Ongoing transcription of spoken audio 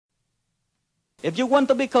If you want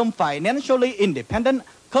to become financially independent,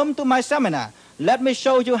 come to my seminar. Let me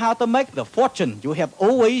show you how to make the fortune you have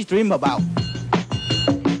always dreamed about.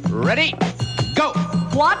 Ready? Go!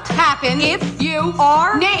 What happens if you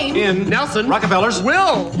are named In Nelson Rockefeller's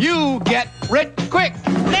will, you get rich quick.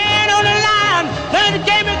 Stand on the line, play the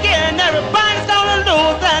game again. Everybody's gonna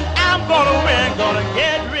lose, and I'm gonna win. Gonna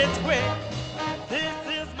get rich quick. This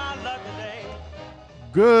is my lucky day.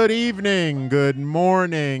 Good evening, good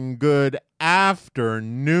morning, good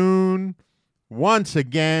afternoon. Once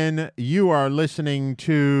again, you are listening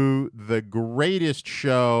to the greatest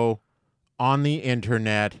show on the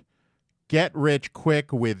internet, Get Rich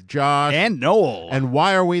Quick with Josh. And Noel. And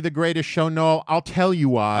why are we the greatest show, Noel? I'll tell you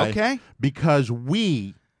why. Okay. Because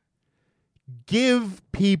we give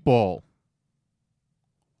people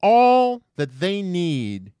all that they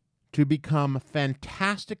need to become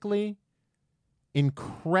fantastically,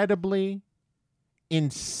 incredibly,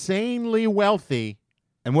 insanely wealthy.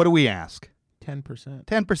 And what do we ask? 10%.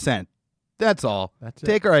 10%. That's all. That's it.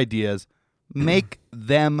 Take our ideas, make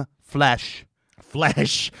them flesh,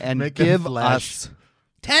 and Make them give flesh. us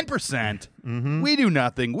 10%. We do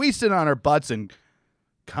nothing. We sit on our butts and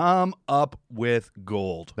come up with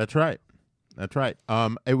gold. That's right. That's right.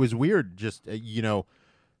 It was weird. Just,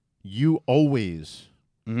 you always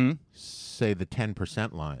say the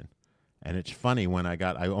 10% line. And it's funny when I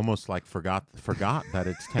almost like forgot that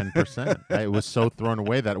it's 10%. It was so thrown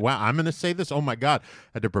away that, wow, I'm going to say this. Oh my God. I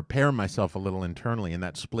had to prepare myself a little internally in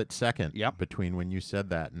that split second between when you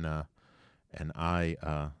said that and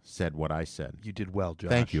I said what I said. You did well,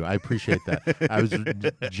 Josh. Thank you. I appreciate that. I was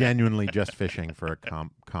genuinely just fishing for a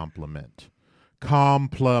compliment. How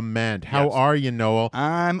are you, Noel?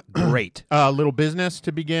 I'm great. Little business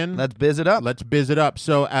to begin. Let's biz it up. Let's biz it up.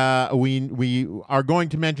 So we are going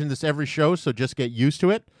to mention this every show, so just get used to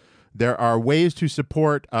it. There are ways to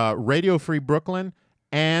support Radio Free Brooklyn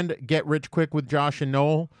and Get Rich Quick with Josh and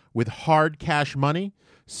Noel with hard cash money,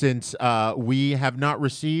 since we have not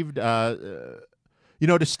received... to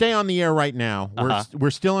stay on the air right now, we're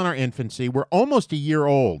still in our infancy. We're almost a year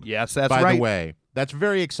old. Yes, that's by right. the way. That's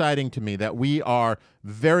very exciting to me that we are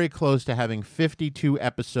very close to having 52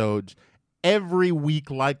 episodes every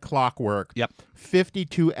week like clockwork. Yep.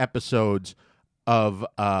 52 episodes of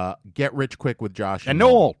Get Rich Quick with Josh And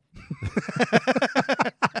Noel.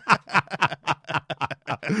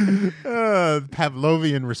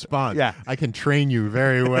 Pavlovian response. Yeah. I can train you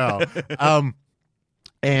very well.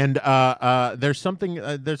 And there's something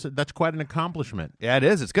that's quite an accomplishment. Yeah, it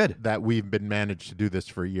is. It's good. That we've been managed to do this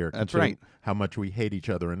for a year. That's considering right. How much we hate each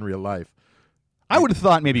other in real life. I would have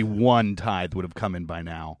thought maybe one tithe would have come in by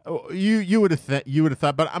now. Oh, you would have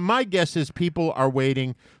thought, but my guess is people are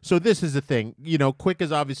waiting. So this is the thing. Quick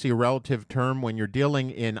is obviously a relative term when you're dealing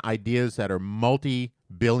in ideas that are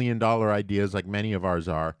multi-billion-dollar ideas, like many of ours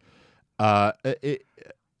are. If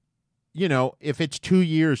it's 2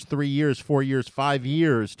 years, 3 years, 4 years, 5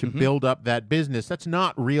 years to build up that business, that's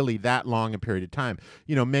not really that long a period of time.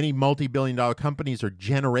 Many multi-billion-dollar companies are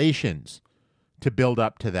generations to build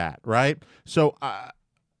up to that, right? So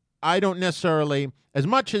I don't necessarily, as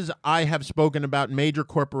much as I have spoken about major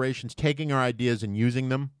corporations taking our ideas and using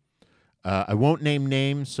them, I won't name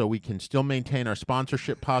names so we can still maintain our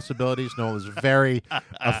sponsorship possibilities. Noel is very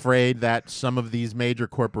afraid that some of these major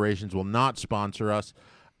corporations will not sponsor us.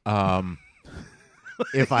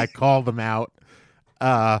 If I call them out,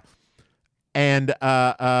 and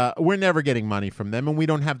we're never getting money from them, and we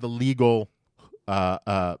don't have the legal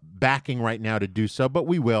backing right now to do so, but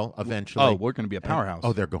we will eventually. Oh, we're going to be a powerhouse.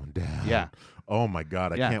 They're going down. Yeah. Oh my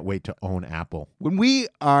God, I can't wait to own Apple. When we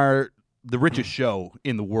are the richest show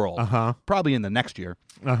in the world, probably in the next year,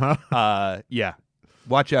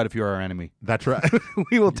 watch out if you're our enemy. That's right.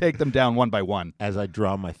 We will take them down one by one. As I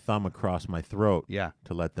draw my thumb across my throat, Yeah.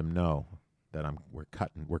 to let them know that we're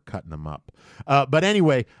cutting them up. But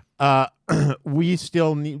anyway, we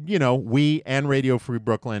still need, we and Radio Free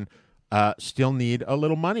Brooklyn still need a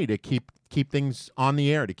little money to keep things on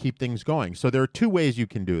the air, to keep things going. So there are two ways you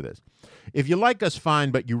can do this. If you like us,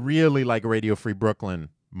 fine, but you really like Radio Free Brooklyn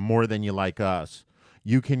more than you like us,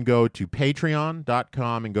 you can go to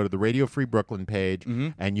patreon.com and go to the Radio Free Brooklyn page,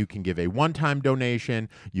 and you can give a one-time donation.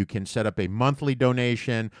 You can set up a monthly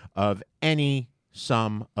donation of any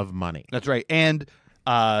sum of money. That's right. And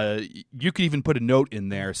you could even put a note in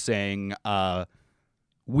there saying,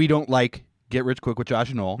 we don't like Get Rich Quick with Josh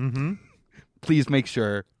and Noel. Please make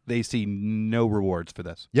sure they see no rewards for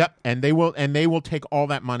this. Yep, and they will take all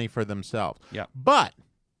that money for themselves. Yep. But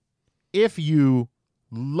if you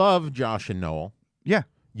love Josh and Noel,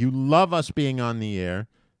 you love us being on the air,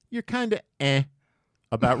 you're kind of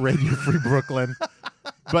about Radio Free Brooklyn,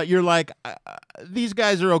 but you're like, these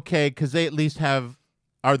guys are okay because they at least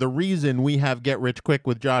are the reason we have Get Rich Quick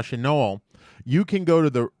with Josh and Noel. You can go to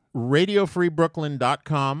the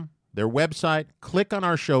radiofreebrooklyn.com, their website, click on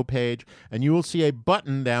our show page, and you will see a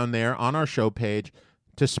button down there on our show page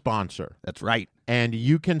to sponsor. That's right. And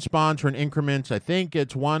you can sponsor in increments. I think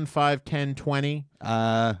it's 1, 5, 10, 20.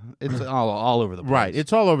 It's all over the place. Right.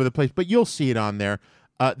 It's all over the place, but you'll see it on there.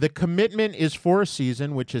 The commitment is for a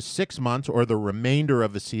season, which is 6 months or the remainder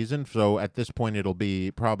of a season. So at this point, it'll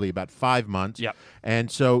be probably about 5 months. Yep.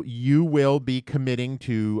 And so you will be committing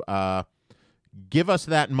to give us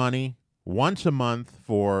that money once a month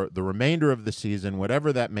for the remainder of the season,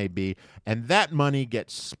 whatever that may be. And that money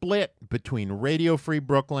gets split between Radio Free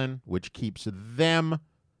Brooklyn, which keeps them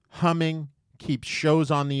humming, keeps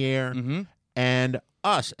shows on the air, and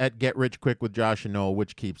us at Get Rich Quick with Josh and Noel,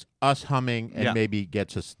 which keeps us humming and maybe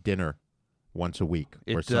gets us dinner once a week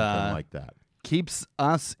or something like that. Keeps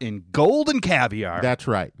us in gold and caviar. That's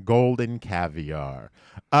right. Gold and caviar.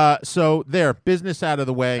 So there, business out of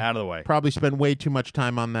the way. Out of the way. Probably spend way too much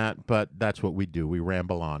time on that, but that's what we do. We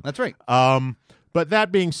ramble on. That's right. But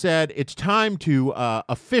that being said, it's time to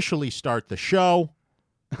officially start the show.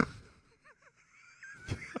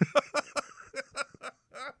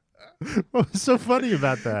 What was so funny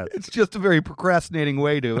about that? It's just a very procrastinating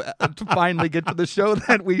way to finally get to the show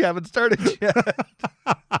that we haven't started yet.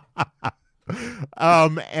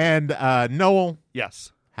 And Noel.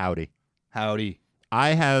 Yes. Howdy. I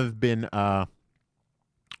have been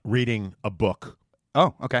reading a book.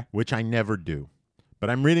 Oh, okay. Which I never do. But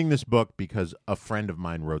I'm reading this book because a friend of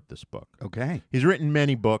mine wrote this book. Okay. He's written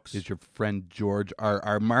many books. Is your friend George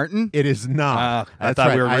R.R. Martin? It is not. I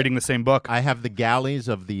thought we were reading the same book. I have the galleys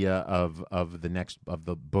of the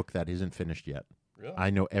the book that isn't finished yet. Really? I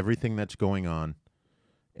know everything that's going on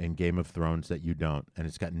in Game of Thrones that you don't, and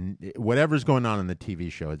it's got whatever's going on in the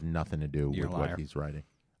TV show has nothing to do with what he's writing.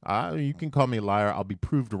 You can call me a liar. I'll be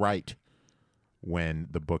proved right when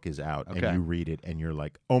the book is out and you read it, and you're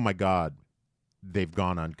like, "Oh my God, they've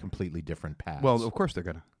gone on completely different paths." Well, of course they're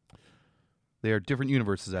gonna. They are different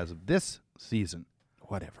universes as of this season.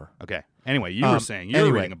 Whatever. Okay. Anyway, you were saying you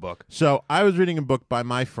were reading a book. So I was reading a book by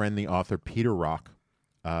my friend, the author Peter Rock.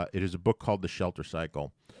 It is a book called The Shelter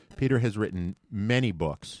Cycle. Peter has written many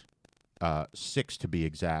books, 6 to be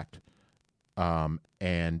exact,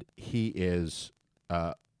 and he is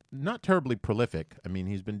not terribly prolific. I mean,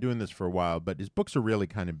 he's been doing this for a while, but his books are really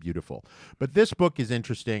kind of beautiful. But this book is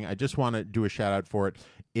interesting. I just want to do a shout-out for it.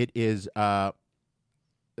 It is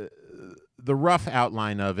the rough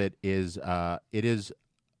outline of it is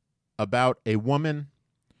about a woman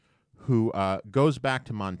who goes back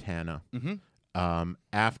to Montana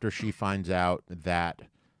after she finds out that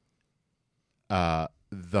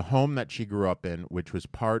the home that she grew up in, which was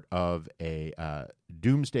part of a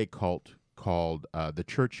doomsday cult called the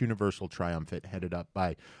Church Universal Triumphant, headed up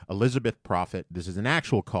by Elizabeth Prophet. This is an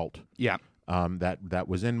actual cult. Yeah. That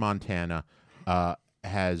was in Montana.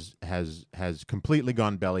 Has completely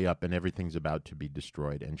gone belly up, and everything's about to be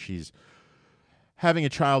destroyed. And she's having a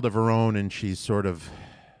child of her own, and she's sort of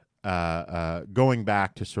going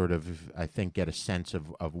back to sort of, I think, get a sense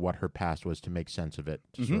of what her past was, to make sense of it,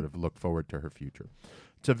 to sort of look forward to her future.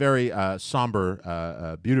 It's a very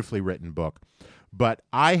somber, beautifully written book. But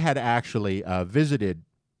I had actually visited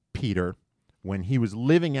Peter when he was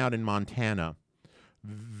living out in Montana,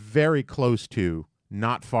 very close to,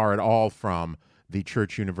 not far at all from, the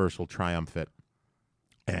Church Universal Triumphant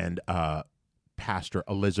and Pastor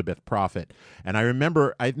Elizabeth Prophet. And I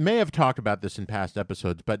remember, I may have talked about this in past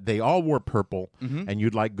episodes, but they all wore purple, and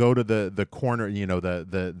you'd like go to the corner,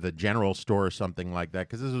 the general store or something like that,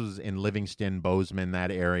 because this was in Livingston, Bozeman,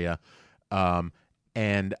 that area.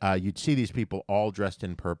 And you'd see these people all dressed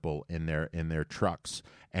in purple in their trucks.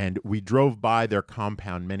 And we drove by their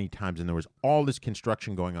compound many times, and there was all this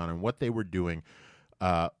construction going on. And what they were doing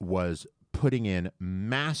was putting in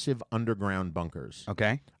massive underground bunkers.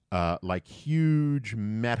 Okay. Like huge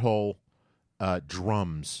metal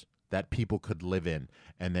drums that people could live in,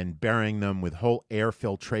 and then burying them with whole air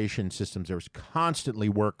filtration systems. There was constantly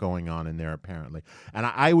work going on in there, apparently. And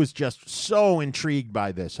I was just so intrigued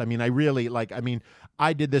by this. I mean,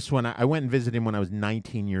 I did this when I went and visited him when I was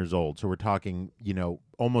 19 years old. So we're talking,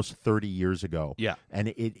 almost 30 years ago. Yeah. And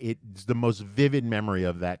it's the most vivid memory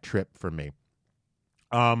of that trip for me.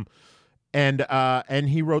 And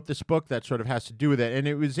he wrote this book that sort of has to do with it. And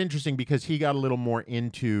it was interesting because he got a little more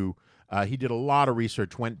into, he did a lot of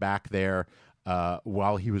research, went back there,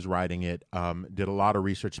 while he was writing it. Did a lot of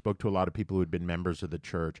research, spoke to a lot of people who had been members of the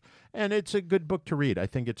church, and it's a good book to read. I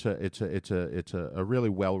think it's a really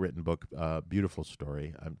well written book, beautiful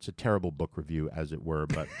story. It's a terrible book review, as it were,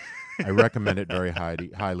 but I recommend it very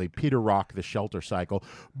highly. Peter Rock, The Shelter Cycle.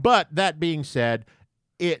 But that being said,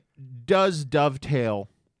 it does dovetail,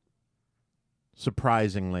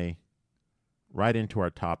 surprisingly, right into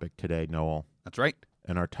our topic today, Noel. That's right.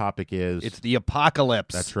 And our topic is... It's the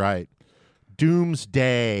apocalypse. That's right.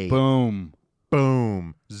 Doomsday. Boom.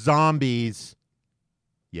 Boom. Zombies.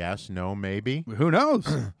 Yes, no, maybe. Who knows?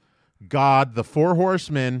 God, the four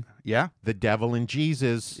horsemen, Yeah. the devil and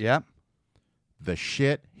Jesus. Yeah. The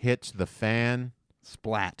shit hits the fan.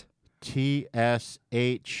 Splat.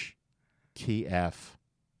 TSHTF.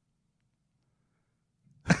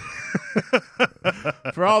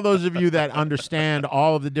 For all those of you that understand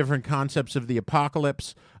all of the different concepts of the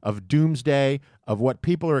apocalypse, of doomsday, of what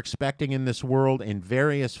people are expecting in this world in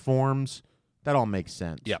various forms, that all makes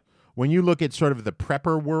sense. Yep. When you look at sort of the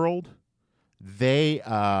prepper world, they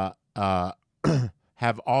have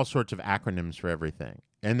all sorts of acronyms for everything.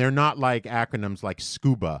 And they're not like acronyms like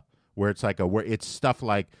SCUBA, where it's like it's stuff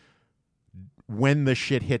like when the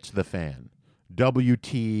shit hits the fan.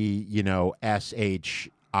 WT,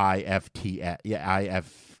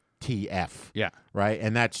 IFTF. Yeah. Right?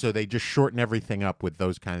 And that's so they just shorten everything up with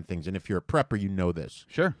those kind of things. And if you're a prepper, you know this.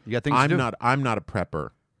 Sure. You got things to do. I'm not a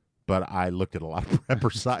prepper, but I looked at a lot of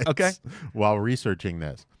prepper sites Okay. while researching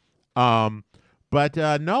this. But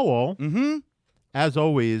Noel, as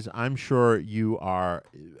always, I'm sure you are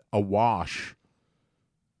awash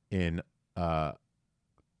in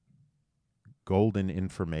golden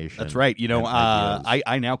information. That's right. and ideas.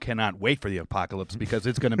 I now cannot wait for the apocalypse because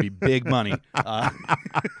it's going to be big money. I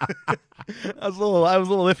was a little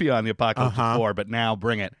iffy on the apocalypse before, but now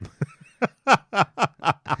bring it.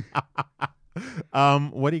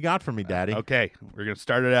 What do you got for me, Daddy? Okay, we're going to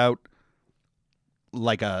start it out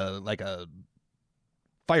like a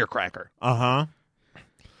firecracker.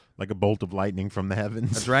 Like a bolt of lightning from the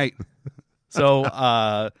heavens. That's right. So,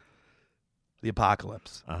 the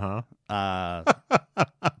apocalypse.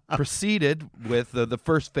 Proceeded with the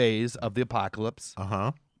first phase of the apocalypse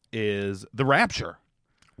is the rapture.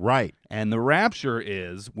 Right. And the rapture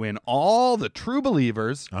is when all the true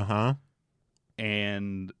believers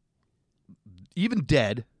and even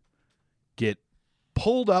dead get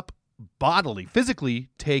pulled up bodily, physically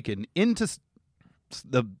taken into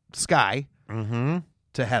the sky to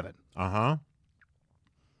heaven. And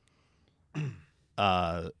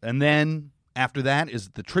then after that is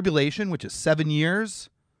the tribulation, which is 7 years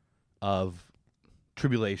of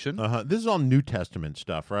tribulation. This is all New Testament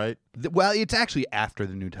stuff, right? Well, it's actually after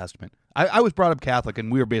the New Testament. I was brought up Catholic,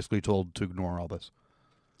 and we were basically told to ignore all this.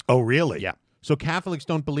 Oh, really? Yeah. So Catholics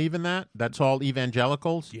don't believe in that? That's all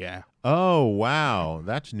evangelicals? Yeah. Oh, wow.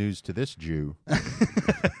 That's news to this Jew.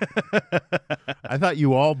 I thought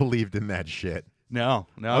you all believed in that shit. No.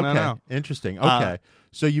 Interesting. Okay.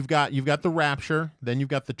 So you've got the rapture, then you've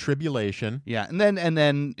got the tribulation. Yeah, and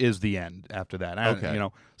then is the end after that. Okay.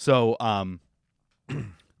 So a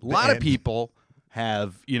lot of people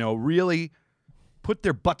have, really put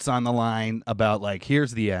their butts on the line about like,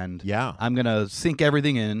 here's the end. Yeah. I'm going to sink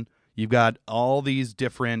everything in. You've got all these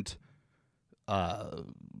different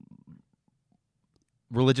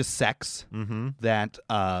religious sects that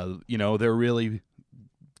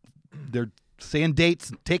they're saying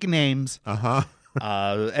dates, taking names.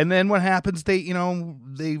 And then what happens? They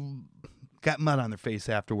got mud on their face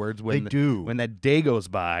afterwards when They do. when that day goes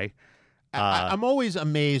by. I'm always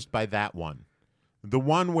amazed by that one. The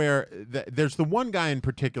one where there's the one guy in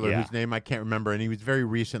particular whose name I can't remember, and he was very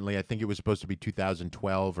recently. I think it was supposed to be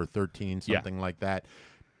 2012 or 13, something like that.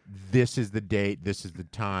 This is the date. This is the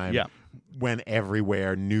time. Yeah. When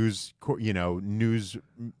everywhere news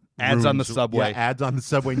Ads on the rooms- subway. Yeah, ads on the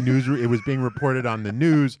subway. It was being reported on the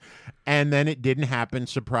news, and then it didn't happen.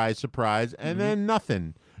 Surprise, surprise, and then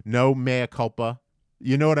nothing. No mea culpa.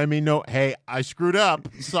 You know what I mean? No, hey, I screwed up.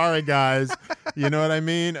 Sorry, guys. You know what I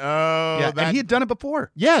mean? Oh, Yeah, and he had done it before.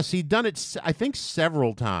 Yes, he'd done it, I think,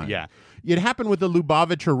 several times. Yeah. It happened with the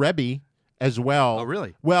Lubavitcher Rebbe as well. Oh,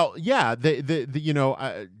 really? Well, yeah. The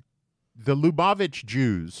Lubavitch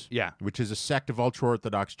Jews, Yeah. which is a sect of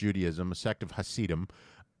ultra-Orthodox Judaism, a sect of Hasidim,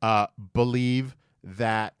 believe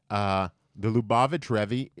that the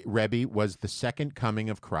Lubavitch Rebbe was the second coming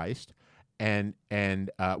of Christ, and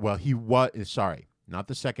he was not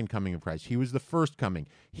the second coming of Christ. He was the first coming.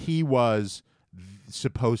 He was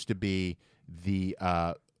supposed to be the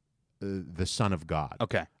Son of God.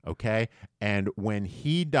 Okay. Okay? And when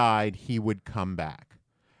he died, he would come back.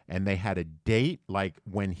 and they had a date. Like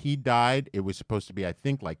when he died, it was supposed to be, I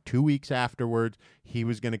think, like 2 weeks afterwards. He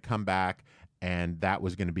was going to come back, and that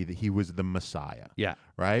was going to be he was the Messiah. Yeah.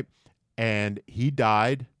 Right. And he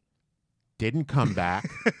died, didn't come back.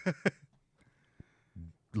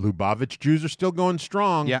 Lubavitch Jews are still going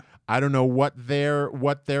strong. Yeah. I don't know what their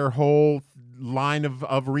whole line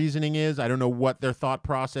of reasoning is. I don't know what their thought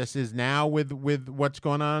process is now with what's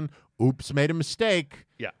going on. Oops, made a mistake.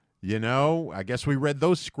 Yeah. You know, I guess we read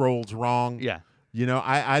those scrolls wrong. Yeah. You know,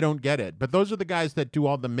 I don't get it. But those are the guys that do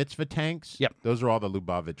all the mitzvah tanks. Yep. Those are all the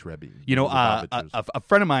Lubavitch Rebbe. You know, Lubavitchers. a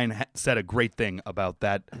friend of mine said a great thing about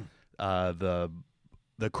that. The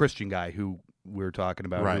Christian guy who we were talking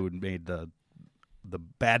about, Right. who had made the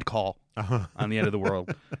bad call on the end of the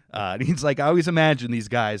world. And he's like, I always imagine these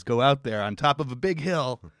guys go out there on top of a big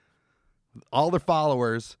hill, all their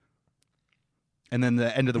followers, and then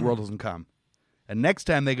the end of the world doesn't come. And next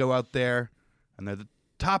time they go out there, and they're at the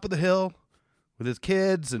top of the hill with his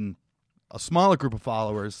kids and a smaller group of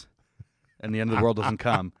followers, and the end of the world doesn't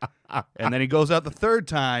come. And then he goes out the third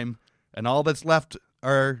time, and all that's left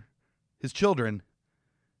are his children,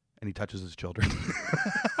 and he touches his children.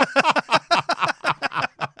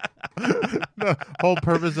 The whole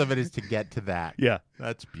purpose of it is to get to that. Yeah.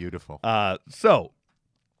 That's beautiful. So,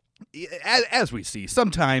 as we see,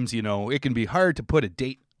 sometimes, you know, it can be hard to put a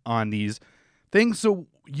date on these things. So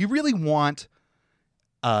you really want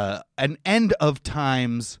an end of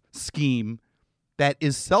times scheme that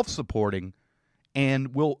is self-supporting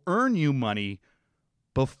and will earn you money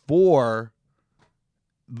before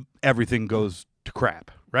everything goes to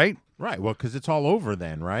crap, right? Right. Well, because it's all over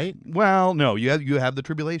then, right? Well, no, you have the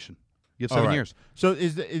tribulation. You have 7 right. years. So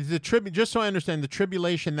is the just so I understand, the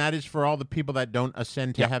tribulation, that is for all the people that don't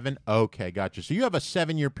ascend to Yeah. heaven? Okay, gotcha. So you have a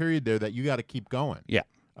 7-year period there that you got to keep going. Yeah.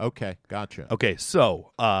 Okay, gotcha. Okay,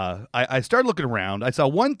 so I started looking around. I saw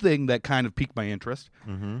one thing that kind of piqued my interest,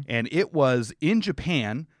 and it was in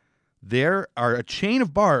Japan. There are a chain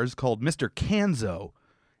of bars called Mr. Kanzo,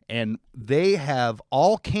 and they have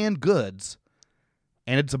all canned goods,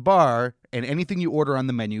 and it's a bar, and anything you order on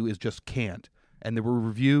the menu is just canned. And there were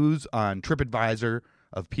reviews on TripAdvisor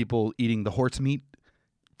of people eating the horse meat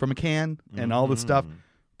from a can and all this stuff.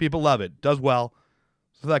 People love it. Does well.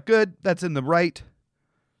 So that good. That's in the right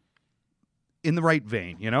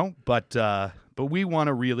vein, you know? But we want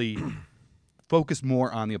to really focus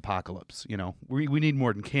more on the apocalypse, you know? We need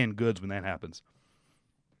more than canned goods when that happens.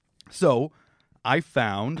 So I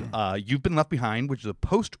found You've Been Left Behind, which is a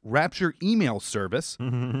post-rapture email service,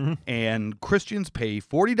 and Christians pay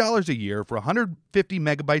 $40 a year for 150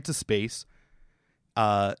 megabytes of space,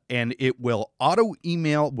 and it will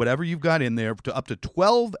auto-email whatever you've got in there to up to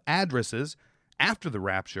 12 addresses after the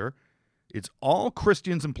rapture. It's all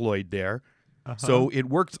Christians employed there, so it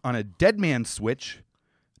works on a dead man switch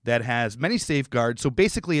that has many safeguards. So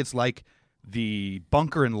basically it's like the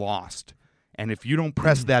bunker in Lost. And if you don't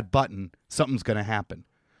press that button, something's going to happen.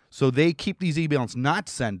 So they keep these emails not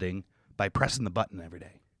sending by pressing the button every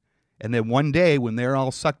day. And then one day when they're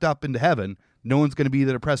all sucked up into heaven, no one's going to be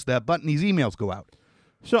there to press that button. These emails go out.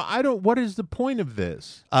 So what is the point of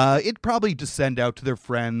this? It'd probably just send out to their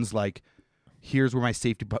friends, like, here's where my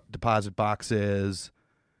safety deposit box is,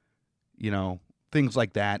 you know, things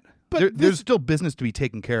like that. But there's still business to be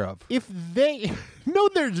taken care of. If they... No,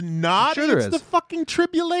 there's not. Sure there it's is. the fucking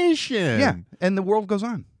tribulation. Yeah, and the world goes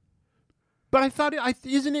on. But I thought,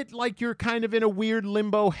 isn't it like you're kind of in a weird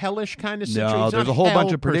limbo, hellish kind of situation? No, It's there's not a whole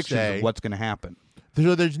bunch hell of per predictions se. of what's going to happen.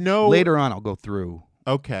 So there's no... Later on, I'll go through.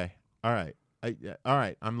 Okay. All right. All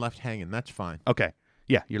right. I'm left hanging. That's fine. Okay.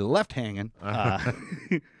 Yeah, you're left hanging.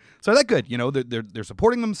 So that's good. You know, they're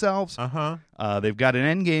supporting themselves. They've got an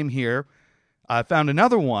end game here. I found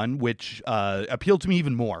another one which appealed to me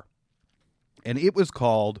even more. And it was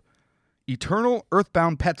called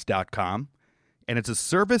EternalEarthboundPets.com. And it's a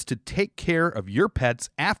service to take care of your pets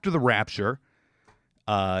after the rapture.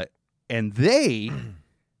 And they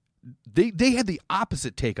had the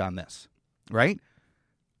opposite take on this, right?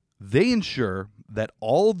 They ensure that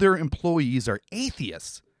all their employees are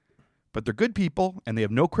atheists, but they're good people and they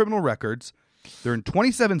have no criminal records. They're in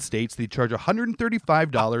 27 states. They charge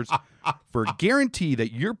 $135 for a guarantee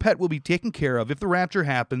that your pet will be taken care of if the rapture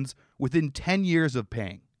happens within 10 years of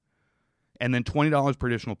paying. And then $20 per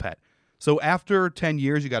additional pet. So after 10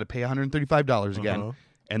 years, you got to pay $135 again.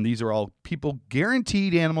 And these are all people,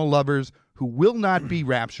 guaranteed animal lovers, who will not be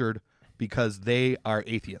raptured because they are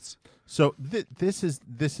atheists. So this is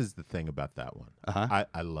the thing about that one.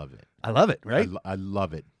 I love it. I love it, right? I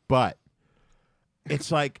love it. But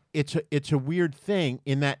it's like it's a weird thing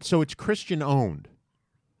in that, so it's Christian owned.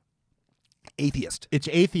 atheist. It's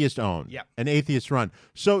atheist owned. Yeah. An atheist run.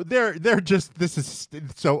 So they're just this is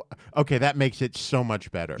so okay, that makes it so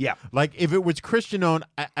much better. Yeah. Like if it was Christian owned,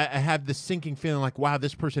 I have this sinking feeling like, wow,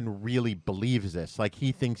 this person really believes this. Like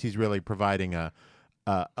he thinks he's really providing a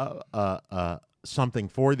something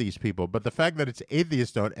for these people. But the fact that it's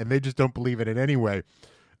atheist owned and they just don't believe it in any way,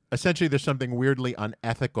 essentially there's something weirdly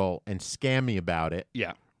unethical and scammy about it.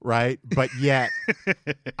 Yeah. Right? But yet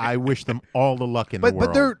I wish them all the luck in the world.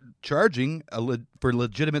 But they're charging for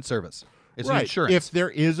legitimate service. It's an right. insurance. If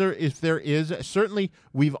there is, certainly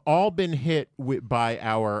we've all been hit by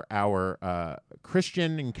our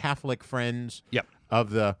Christian and Catholic friends. Yep. Of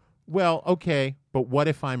the well, okay, but what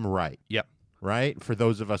if I'm right? Yep. Right. For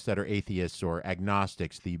those of us that are atheists or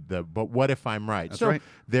agnostics, but what if I'm right? That's so right.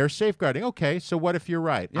 they're safeguarding. Okay, so what if you're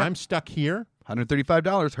right? Yep. I'm stuck here.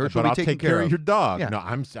 $135. Herschel But will be I'll taken take care of your dog. Yeah. No,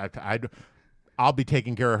 I'll be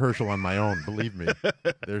taking care of Herschel on my own. Believe me.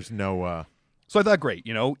 There's no. So I thought, great.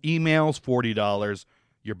 Emails, $40.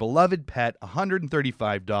 Your beloved pet,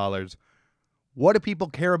 $135. What do people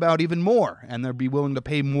care about even more and they'll be willing to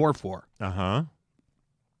pay more for? They're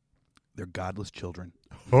godless children.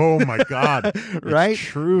 Oh, my God. Right? It's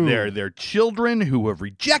true. They're children who have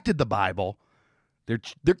rejected the Bible. They're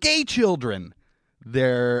gay children.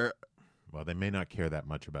 Well, they may not care that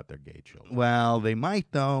much about their gay children. Well, they might,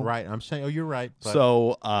 though. Right. I'm saying, you're right. But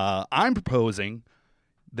So I'm proposing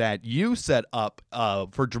that you set up,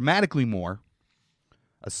 for dramatically more,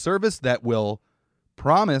 a service that will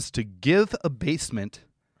promise to give a basement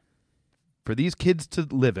for these kids to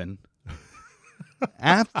live in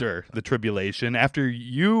after the tribulation, after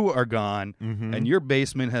you are gone and your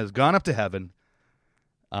basement has gone up to heaven,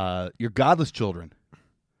 your godless children.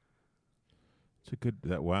 It's a good,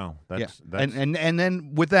 wow. That's, And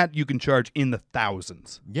then with that, you can charge in the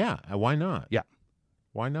thousands. yeah, why not? Yeah.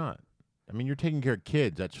 Why not? I mean, you're taking care of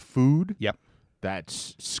kids. That's food. Yep.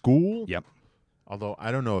 That's school. Yep. Although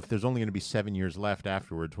I don't know if there's only going to be 7 years left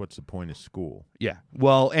afterwards. What's the point of school? Yeah.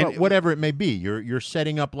 Well, and But whatever it may be, you're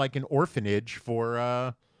setting up like an orphanage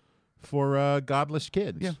for godless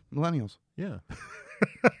kids. yeah, millennials. Yeah.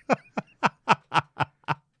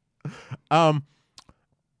 I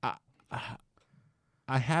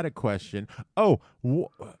had a question. Oh,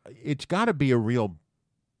 it's got to be a real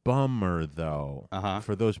bummer though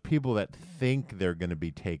for those people that think they're going to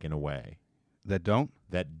be taken away. That don't?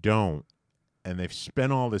 That don't, and they've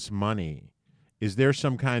spent all this money. Is there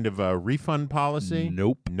some kind of a refund policy?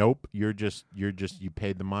 Nope. Nope. You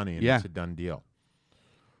paid the money and Yeah. it's a done deal.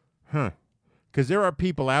 Huh. Because there are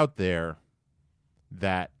people out there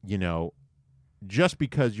that, just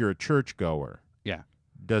because you're a churchgoer Yeah.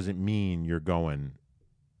 doesn't mean you're going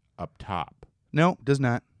up top. No, does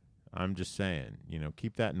not. I'm just saying,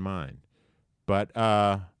 keep that in mind. But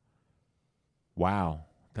wow. I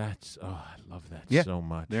love that so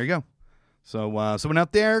much. There you go. So someone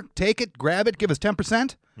out there, take it, grab it, give us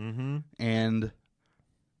 10%, and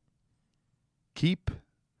keep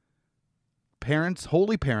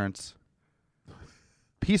holy parents,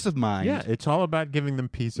 peace of mind. Yeah, it's all about giving them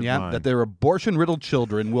peace of mind. That their abortion-riddled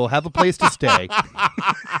children will have a place to stay.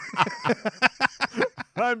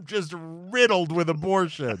 I'm just riddled with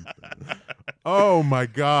abortion. Oh, my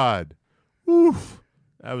God. Oof.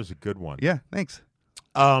 That was a good one. Yeah, thanks.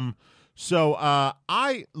 So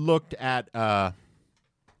I looked at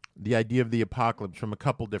the idea of the apocalypse from a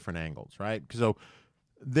couple different angles, right? So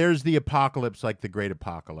there's the apocalypse, like the great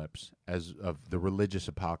apocalypse, as of the religious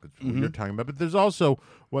apocalypse you're talking about. But there's also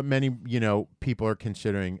what many, people are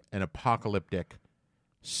considering an apocalyptic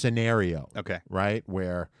scenario. Okay. Right?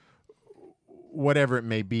 Where whatever it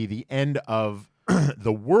may be, the end of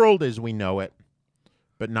the world as we know it,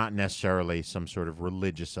 but not necessarily some sort of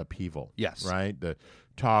religious upheaval. Yes. Right? The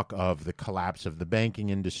talk of the collapse of the banking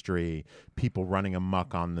industry, people running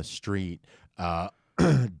amok on the street,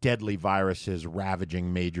 deadly viruses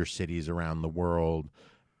ravaging major cities around the world,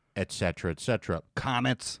 et cetera, et cetera.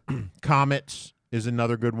 Comets. Comets is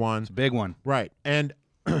another good one. It's a big one. Right. And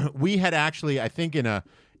we had actually, I think in a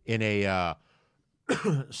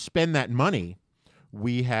spend that money,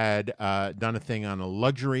 we had done a thing on a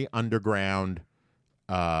luxury underground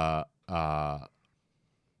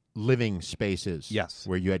living spaces. Yes.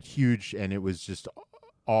 Where you had huge, and it was just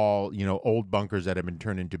all, old bunkers that had been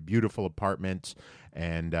turned into beautiful apartments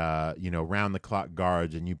and, round-the-clock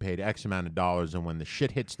guards, and you paid X amount of dollars, and when the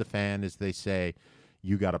shit hits the fan, as they say,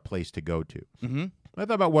 you got a place to go to. Mm-hmm. I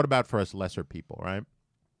thought about what about for us lesser people, right?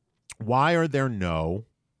 Why are there no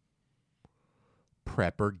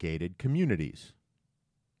prepper-gated communities?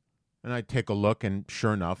 And I take a look, and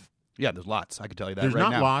sure enough, Yeah, there's lots. I can tell you that there's right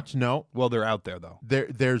not now. lots, no. Well, they're out there, though.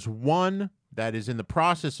 There's one that is in the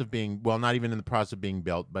process of being, well, not even in the process of being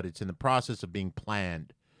built, but it's in the process of being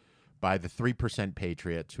planned by the 3%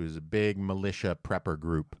 Patriots, who is a big militia prepper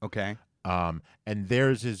group. Okay. And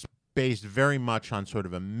theirs is based very much on sort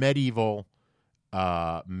of a medieval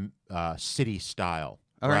city style,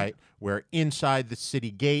 right? Where inside the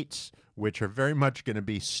city gates, which are very much going to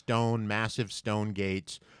be stone, massive stone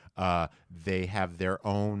gates, they have their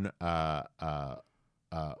own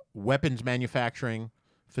weapons manufacturing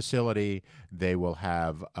facility. They will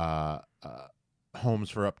have homes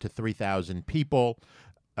for up to 3,000 people,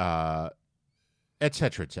 et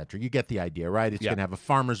cetera, et cetera. You get the idea, right? It's going to have a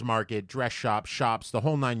farmer's market, dress shops, the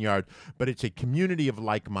whole 9 yards, but it's a community of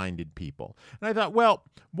like-minded people. And I thought, well,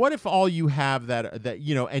 what if all you have that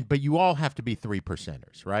but you all have to be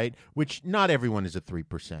 3%ers, right? Which not everyone is a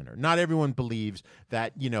 3%er. Not everyone believes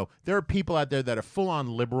that, there are people out there that are full-on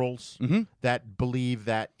liberals that believe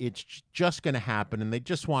that it's just going to happen and they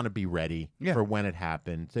just want to be ready for when it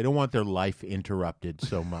happens. They don't want their life interrupted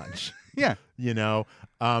so much. Yeah. They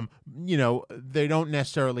don't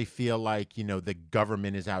necessarily feel like, the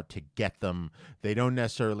government is out to get them. They don't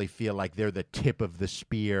necessarily feel like they're the tip of the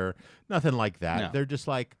spear. Nothing like that. No. They're just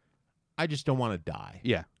like, I just don't want to die.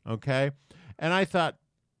 Yeah. Okay? And I thought,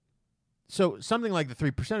 so something like the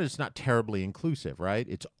 3% is not terribly inclusive, right?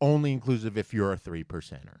 It's only inclusive if you're a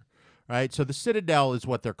 3%er. Right, so the Citadel is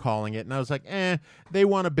what they're calling it, and I was like, they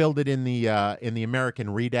want to build it in the American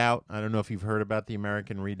Redoubt. I don't know if you've heard about the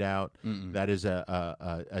American Redoubt. That is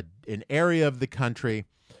an area of the country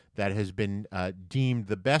that has been deemed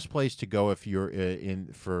the best place to go if you're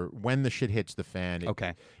for when the shit hits the fan.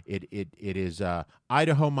 It is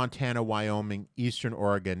Idaho, Montana, Wyoming, Eastern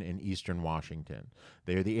Oregon, and Eastern Washington.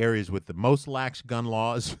 They are the areas with the most lax gun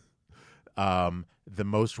laws, the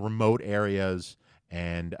most remote areas.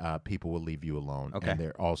 And people will leave you alone. Okay. And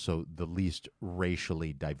they're also the least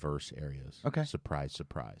racially diverse areas. Okay. Surprise,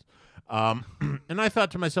 surprise. And I thought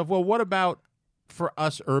to myself, well, what about for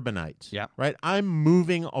us urbanites? Yeah. Right? I'm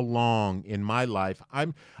moving along in my life. I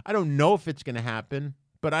don't know if it's going to happen,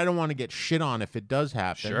 but I don't want to get shit on if it does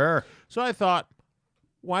happen. Sure. So I thought,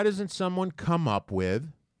 why doesn't someone come up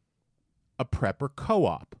with a prepper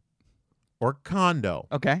co-op or condo?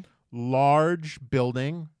 Okay. Large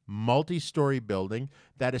building, multi-story building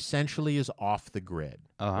that essentially is off the grid,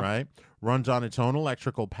 right? Runs on its own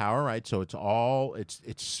electrical power, right? So it's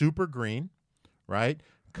super green, right?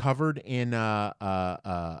 Covered in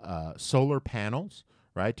solar panels,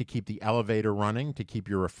 right? To keep the elevator running, to keep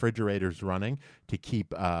your refrigerators running, to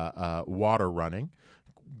keep water running.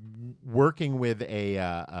 Working with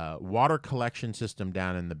a water collection system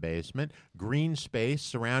down in the basement, green space,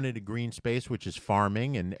 surrounded a green space, which is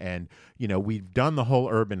farming, and we've done the whole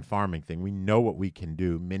urban farming thing. We know what we can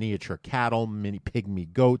do. Miniature cattle, mini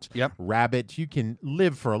pygmy goats, rabbits. You can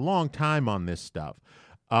live for a long time on this stuff.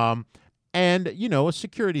 And, a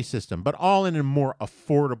security system, but all in a more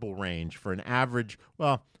affordable range for an average,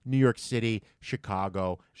 New York City,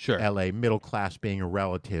 Chicago, L.A., middle class being a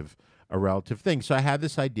relative thing. So I had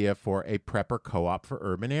this idea for a prepper co-op for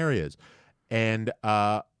urban areas. And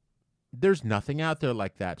there's nothing out there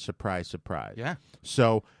like that. Surprise, surprise. Yeah.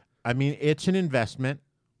 So, I mean, it's an investment.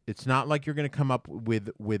 It's not like you're going to come up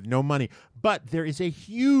with no money. But there is a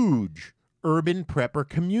huge urban prepper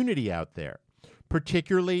community out there,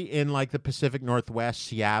 particularly in like the Pacific Northwest,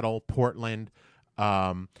 Seattle, Portland,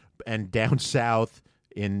 and down south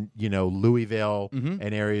in Louisville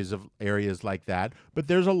and areas like that. But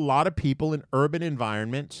there's a lot of people in urban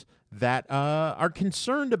environments that are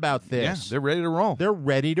concerned about this. Yeah, they're ready to roll. They're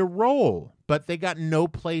ready to roll, but they got no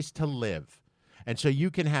place to live. And so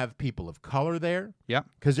you can have people of color there. Yeah.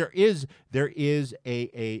 Because there is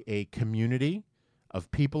a community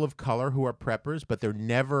of people of color who are preppers, but they're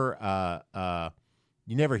never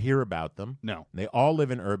you never hear about them. No. They all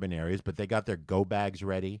live in urban areas, but they got their go bags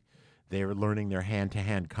ready. They're learning their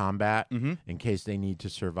hand-to-hand combat in case they need to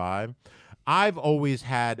survive. I've always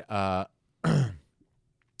had a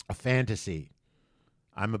fantasy.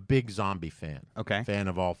 I'm a big zombie fan. Okay. Fan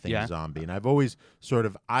of all things zombie. And I've always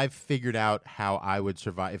I've figured out how I would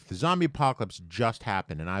survive. If the zombie apocalypse just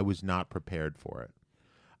happened and I was not prepared for it,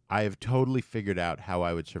 I have totally figured out how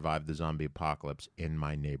I would survive the zombie apocalypse in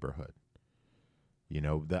my neighborhood.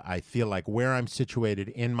 I feel like where I'm situated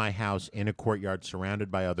in my house, in a courtyard, surrounded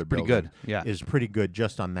by other buildings, is pretty good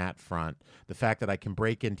just on that front. The fact that I can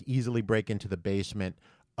easily break into the basement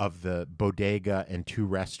of the bodega and 2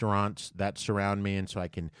 restaurants that surround me, and so I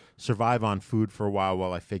can survive on food for a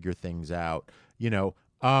while I figure things out.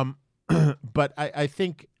 But I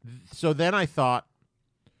think so. Then I thought,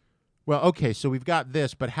 well, okay, so we've got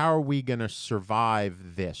this, but how are we going to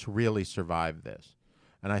survive this? Really survive this?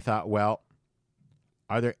 And I thought, well,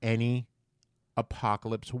 are there any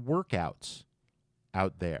apocalypse workouts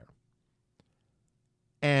out there?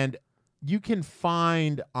 And you can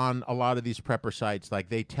find on a lot of these prepper sites, like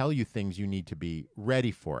they tell you things you need to be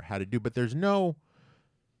ready for, how to do, but there's no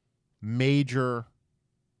major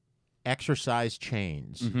exercise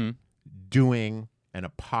chains doing an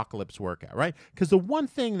apocalypse workout, right? Because the one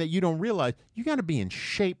thing that you don't realize, you got to be in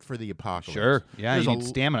shape for the apocalypse. Sure. Yeah, There's you need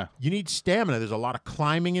stamina. You need stamina. There's a lot of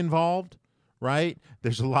climbing involved, right?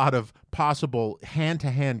 There's a lot of possible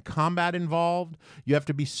hand-to-hand combat involved. You have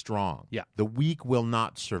to be strong. Yeah. The weak will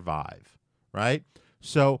not survive, right?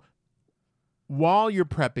 So while you're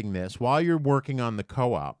prepping this, while you're working on the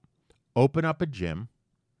co-op, open up a gym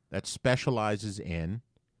that specializes in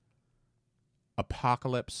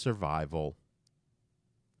apocalypse survival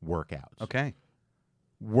workouts. Okay.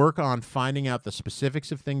 Work on finding out the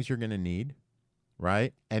specifics of things you're going to need,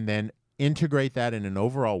 right? And then integrate that in an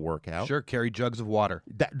overall workout. Sure. Carry jugs of water.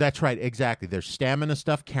 That's right. Exactly. There's stamina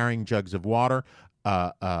stuff, carrying jugs of water,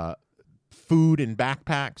 food in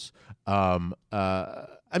backpacks. I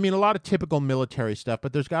mean, a lot of typical military stuff,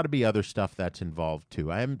 but there's got to be other stuff that's involved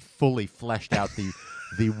too. I haven't fully fleshed out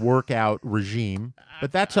the workout regime,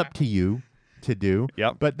 but that's up to you to do.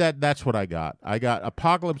 Yep. But that's what I got. I got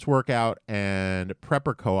apocalypse workout and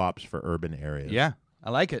prepper co-ops for urban areas. Yeah,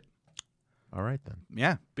 I like it. All right, then.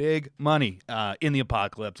 Yeah, big money in the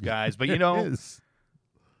apocalypse, guys. But, you know, It is.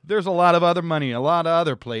 there's a lot of other money in a lot of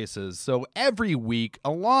other places. So every week,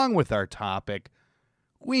 along with our topic,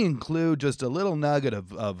 we include just a little nugget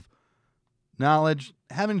of knowledge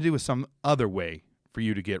having to do with some other way for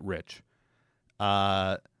you to get rich.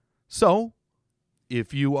 So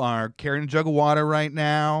if you are carrying a jug of water right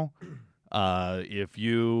now, if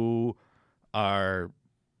you are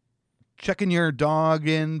checking your dog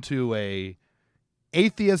into a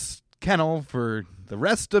atheist kennel for the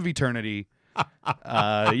rest of eternity,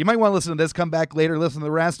 you might want to listen to this, come back later, listen to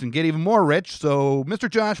the rest, and get even more rich. So, Mr.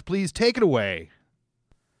 Josh, please take it away.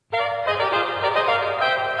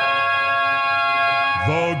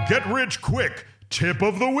 The Get Rich Quick Tip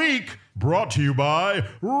of the Week, brought to you by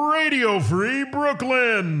Radio Free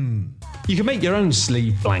Brooklyn. You can make your own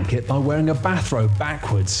sleeve blanket by wearing a bathrobe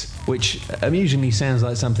backwards, which amusingly sounds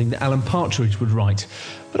like something that Alan Partridge would write.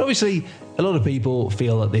 But obviously, a lot of people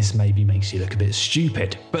feel that this maybe makes you look a bit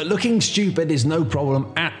stupid. But looking stupid is no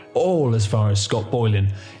problem at all as far as Scott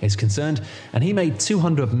Boylan is concerned, and he made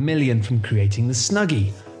 $200 million from creating the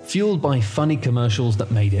Snuggie, fueled by funny commercials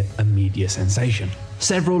that made it a media sensation.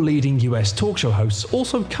 Several leading US talk show hosts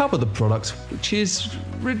also cover the product, which is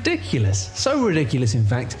ridiculous. So ridiculous, in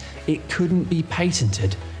fact, it couldn't be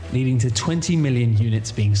patented, leading to 20 million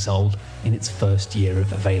units being sold in its first year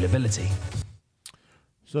of availability.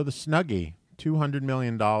 So the Snuggie, $200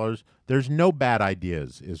 million. There's no bad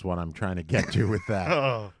ideas, is what I'm trying to get to with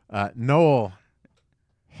that. Noel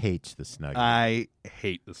hates the Snuggie. I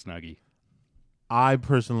hate the Snuggie. I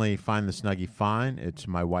personally find the Snuggie fine. It's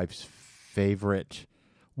my wife's favorite.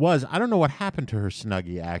 I don't know what happened to her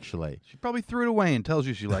Snuggie, actually. She probably threw it away and tells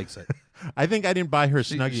you she likes it. I think I didn't buy her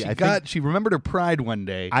Snuggie. She remembered her pride one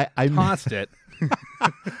day. I tossed it.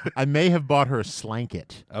 I may have bought her a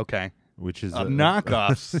Slanket. Okay. Which is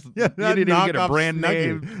knockoffs. Yeah, you didn't even get a knockoff brand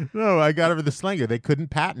Snuggie. name. No, I got her the Slanket. They couldn't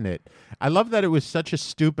patent it. I love that it was such a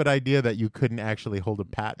stupid idea that you couldn't actually hold a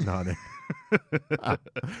patent on it.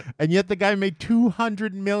 And yet the guy made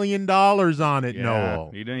 $200 million on it, Yeah,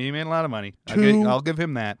 Noel. he made a lot of money. I'll give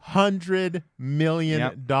him that. $100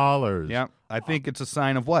 million. Yeah, I think it's a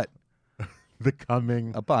sign of what? The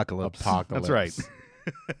coming apocalypse. Apocalypse. That's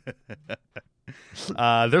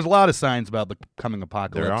right. There's a lot of signs about the coming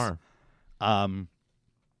apocalypse. There are.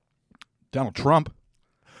 Donald Trump,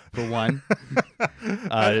 for one.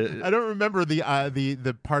 I don't remember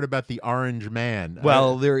the part about the orange man.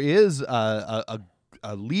 Well, there is a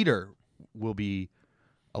leader will be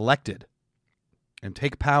elected and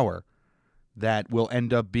take power that will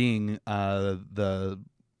end up being the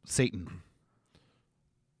Satan.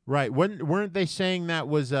 Right. Weren't they saying that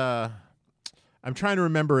was I'm trying to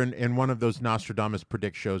remember in one of those Nostradamus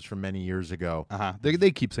predict shows from many years ago. They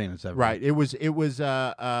keep saying it's everywhere. Right. It was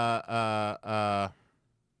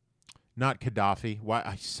not Gaddafi. Why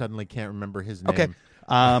I suddenly can't remember his name. Okay.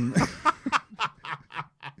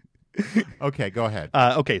 Okay, go ahead.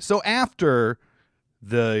 Okay, so after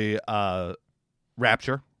the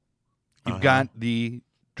rapture, you've got the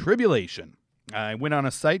tribulation. I went on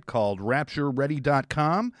a site called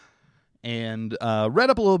raptureready.com and read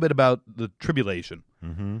up a little bit about the tribulation.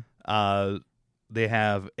 Mm-hmm. They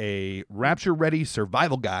have a rapture-ready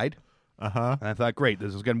survival guide. Uh-huh. And I thought, great,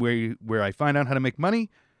 this is going to be where I find out how to make money.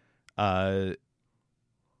 The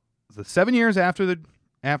 7 years after the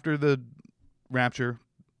after the rapture.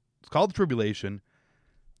 It's called the tribulation.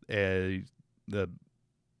 The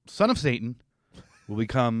son of Satan will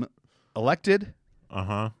become elected,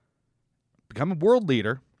 become a world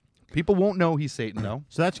leader. People won't know he's Satan, though.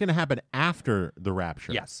 So that's going to happen after the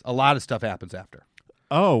rapture. Yes, a lot of stuff happens after.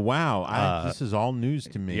 Oh, wow. This is all news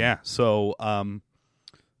to me. Yeah. So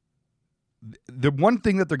the one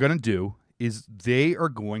thing that they're going to do is they are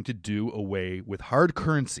going to do away with hard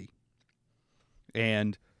currency.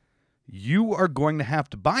 And you are going to have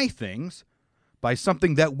to buy things by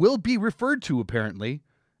something that will be referred to, apparently,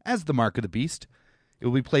 as the mark of the beast. It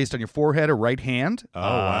will be placed on your forehead or right hand. Oh,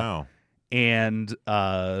 wow. And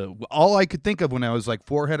all I could think of when I was like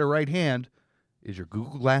forehead or right hand is your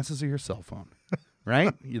Google Glasses or your cell phone.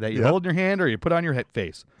 Right? That you hold in your hand or you put on your head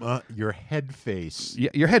face. Your head face. Yeah,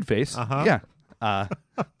 your head face. Yeah.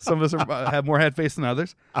 Some of us have more head face than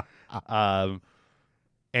others.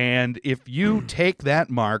 And if you take that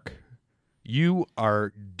mark, you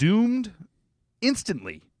are doomed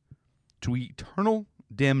instantly to eternal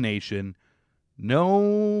damnation.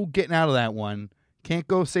 No getting out of that one. Can't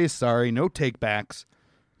go say sorry. No take-backs.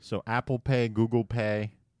 So Apple Pay, Google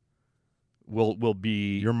Pay will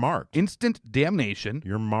be you're marked. Instant damnation.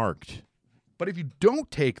 You're marked. But if you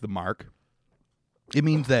don't take the mark, it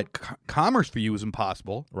means that commerce for you is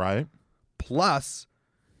impossible. Right. Plus,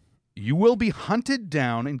 you will be hunted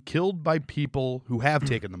down and killed by people who have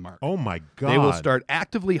taken the mark. Oh, my God. They will start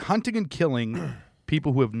actively hunting and killing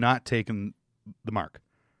people who have not taken the mark.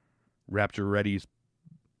 Rapture Ready's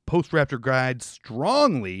post-rapture guide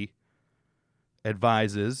strongly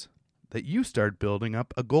advises that you start building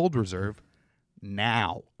up a gold reserve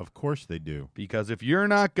now. Of course they do. Because if you're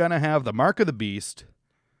not going to have the mark of the beast,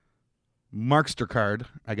 Markster card,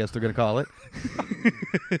 I guess they're going to call it,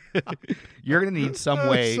 you're going to need some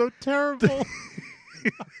way. That's so terrible.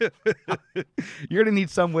 You're going to need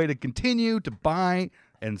some way to continue to buy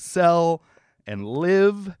and sell and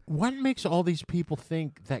live. What makes all these people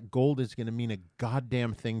think that gold is going to mean a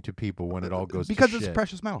goddamn thing to people when it all goes because to shit? It's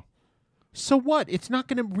precious metal. So what? It's not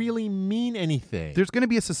going to really mean anything. There's going to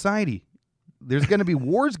be a society. There's going to be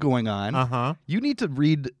wars going on. Uh-huh. You need to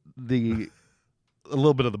read a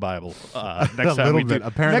little bit of the Bible next time we do.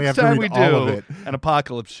 Apparently, next I have time to we read all of do it. An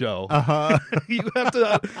apocalypse show, you have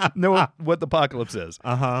to know what the apocalypse is.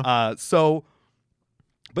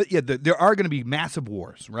 But yeah, there are going to be massive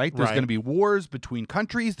wars, right? There's going to be wars between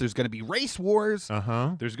countries. There's going to be race wars.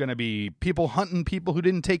 There's going to be people hunting people who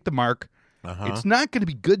didn't take the mark. It's not going to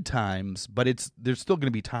be good times, but there's still going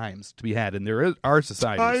to be times to be had, and there are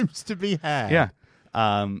societies. Times to be had. Yeah.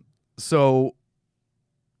 So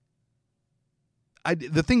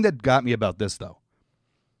the thing that got me about this, though,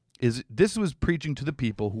 is this was preaching to the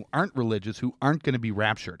people who aren't religious, who aren't going to be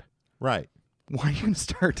raptured. Right. Why are you going to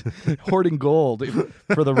start hoarding gold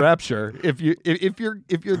for the rapture? If you're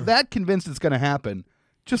that convinced it's going to happen,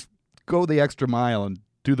 just go the extra mile and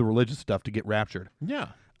do the religious stuff to get raptured. Yeah.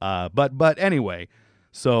 But anyway,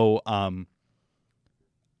 so I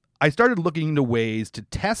started looking into ways to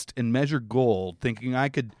test and measure gold, thinking I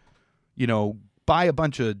could, buy a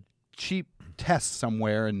bunch of cheap tests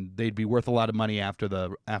somewhere and they'd be worth a lot of money after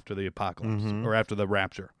the apocalypse or after the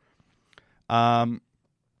rapture.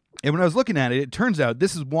 And when I was looking at it, it turns out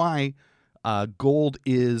this is why gold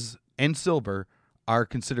and silver are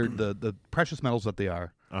considered the precious metals that they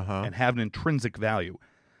are and have an intrinsic value.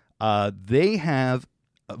 They have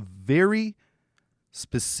a very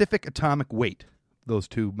specific atomic weight, those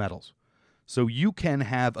two metals. So you can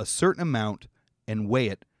have a certain amount and weigh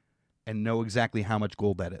it and know exactly how much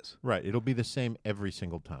gold that is. Right. It'll be the same every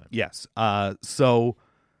single time. Yes. So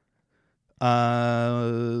that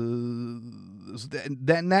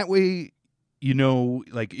way,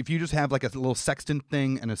 like if you just have like a little sextant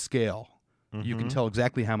thing and a scale, you can tell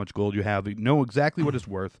exactly how much gold you have. You know exactly what it's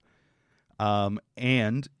worth.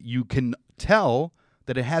 And you can tell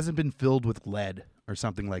that it hasn't been filled with lead or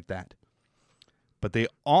something like that. But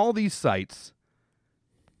all these sites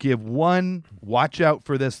give one, watch out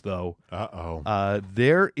for this though.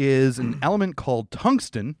 There is an element called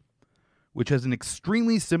tungsten, which has an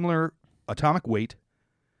extremely similar atomic weight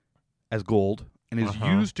as gold and is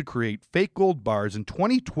used to create fake gold bars. In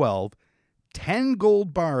 2012, 10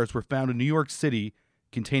 gold bars were found in New York City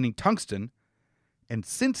containing tungsten. And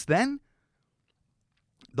since then,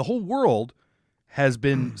 the whole world has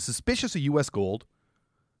been suspicious of U.S. gold,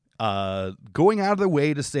 going out of their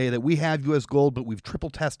way to say that we have U.S. gold, but we've triple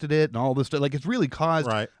tested it and all this stuff. Like, it's really caused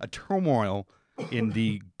a turmoil in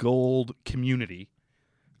the gold community,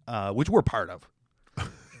 which we're part of.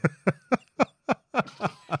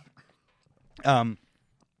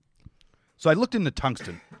 So I looked into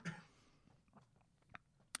tungsten.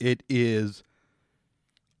 It has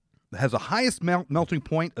the highest melting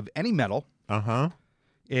point of any metal,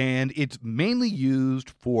 and it's mainly used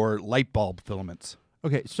for light bulb filaments.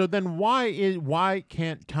 Okay, so then why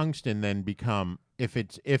can't tungsten then become, if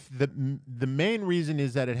the main reason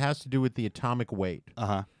is that it has to do with the atomic weight?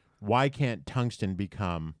 Why can't tungsten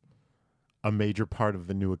become a major part of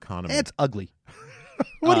the new economy? It's ugly.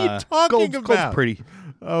 What are you talking about? Gold's pretty.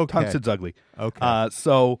 Okay. Tungsten's ugly. Okay.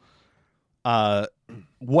 So,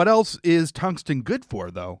 what else is tungsten good for,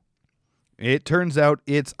 though? It turns out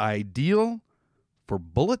it's ideal for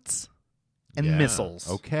bullets and missiles.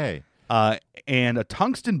 Okay. And a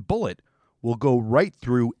tungsten bullet will go right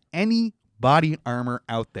through any body armor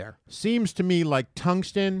out there. Seems to me like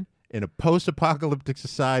tungsten in a post-apocalyptic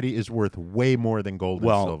society is worth way more than gold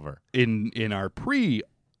and silver. In our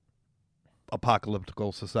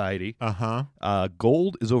pre-apocalyptical society, Uh-huh.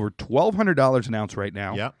 gold is over $1,200 an ounce right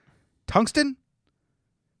now. Yep. Tungsten,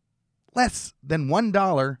 less than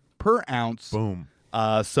 $1 per ounce. Boom.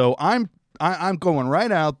 So I'm going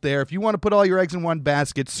right out there. If you want to put all your eggs in one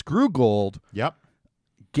basket, screw gold. Yep.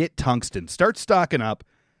 Get tungsten. Start stocking up.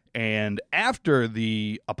 And after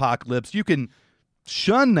the apocalypse, you can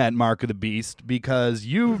shun that mark of the beast because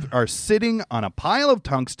you are sitting on a pile of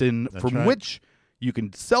tungsten from right. which you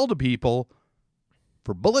can sell to people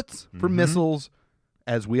for bullets, for missiles,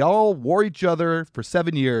 as we all war each other for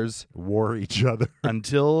 7 years. War each other.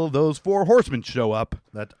 Until those 4 horsemen show up.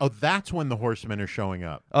 That's when the horsemen are showing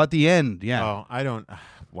up. At the end, yeah. Oh, I don't.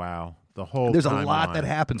 Wow. The whole There's a timeline. lot that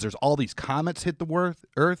happens. There's all these comets hit the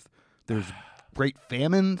Earth. There's great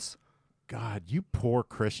famines. God, you poor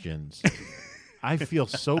Christians. I feel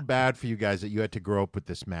so bad for you guys that you had to grow up with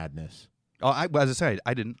this madness. Oh, as I said,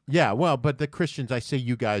 I didn't. Yeah, well, but the Christians, I say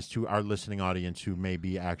you guys to our listening audience who may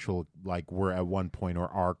be were at one point or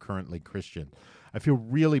are currently Christian. I feel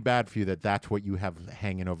really bad for you that's what you have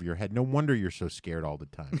hanging over your head. No wonder you're so scared all the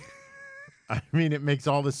time. I mean, it makes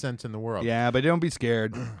all the sense in the world. Yeah, but don't be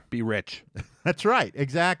scared. Be rich. That's right.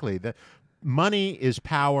 Exactly. The money is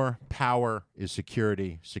power. Power is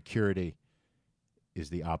security. Security is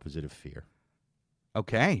the opposite of fear.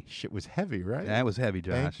 Okay. Shit was heavy, right? That was heavy,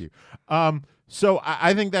 Josh. Thank you. So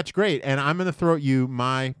I think that's great, and I'm going to throw at you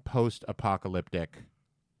my post-apocalyptic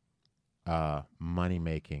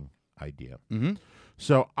money-making idea. Mm-hmm.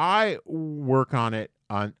 So I work on it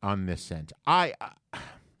on this sense.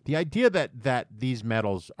 The idea that these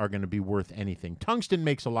metals are going to be worth anything, tungsten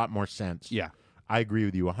makes a lot more sense. Yeah. I agree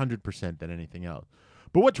with you 100% than anything else.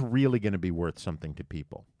 But what's really going to be worth something to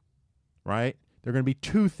people, right? There are going to be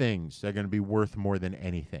 2 things that are going to be worth more than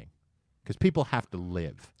anything because people have to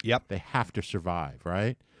live. Yep. They have to survive,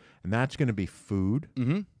 right? And that's going to be food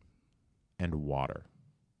and water.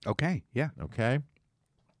 Okay, yeah. Okay?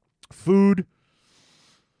 Food's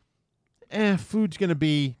going to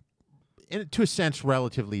be, to a sense,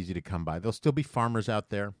 relatively easy to come by. There'll still be farmers out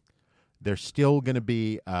there. There's still going to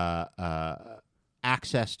be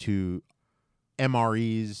access to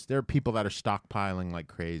MREs. There are people that are stockpiling like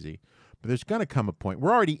crazy. But there's going to come a point.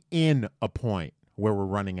 We're already in a point where we're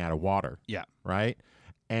running out of water. Yeah. Right?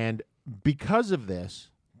 And because of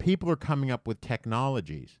this, people are coming up with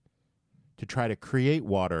technologies to try to create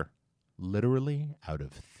water literally out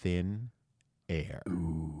of thin air.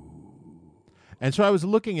 Ooh. And so I was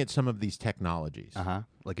looking at some of these technologies.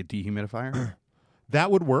 Like a dehumidifier?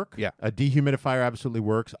 That would work. Yeah. A dehumidifier absolutely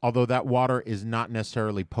works, although that water is not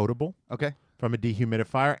necessarily potable. Okay. From a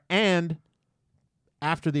dehumidifier. And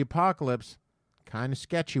after the apocalypse, kind of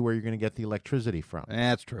sketchy where you're going to get the electricity from.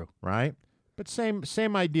 That's true. Right? But same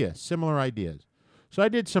idea, similar ideas. So I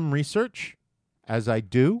did some research, as I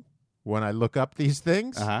do when I look up these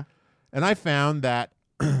things. And I found that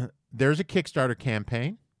there's a Kickstarter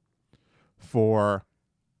campaign for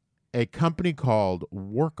a company called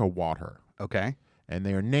Worka Water. Okay. And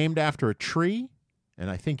they are named after a tree in,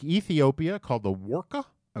 I think, Ethiopia called the Worka.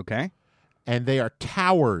 Okay. And they are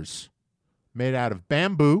towers made out of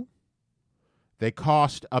bamboo. They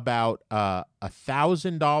cost about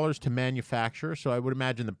 $1,000 to manufacture, so I would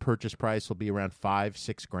imagine the purchase price will be around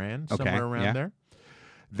 $5,000-6,000, somewhere around there.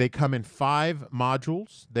 They come in 5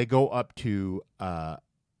 modules. They go up to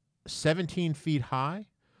 17 feet high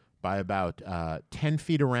by about 10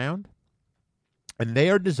 feet around, and they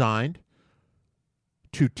are designed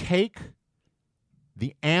to take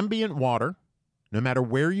the ambient water, no matter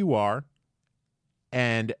where you are,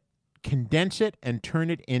 and condense it and turn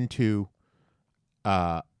it into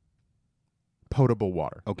potable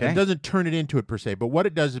water. Okay. It doesn't turn it into it per se, but what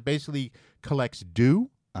it does is basically collects dew,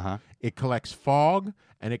 it collects fog,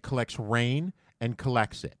 and it collects rain and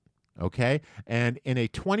collects it. Okay? And in a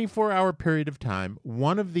 24-hour period of time,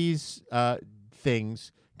 one of these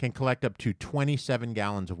things can collect up to 27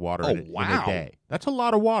 gallons of water Oh, in a wow. day. That's a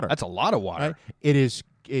lot of water. That's a lot of water. Right?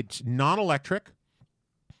 It's non-electric.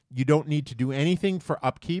 You don't need to do anything for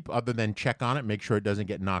upkeep other than check on it, make sure it doesn't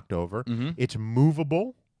get knocked over. It's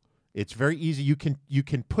movable. It's very easy. You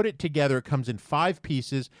can put it together. It comes in 5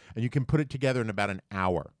 pieces, and you can put it together in about an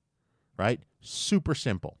hour, right? Super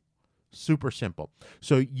simple. Super simple.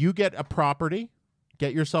 So you get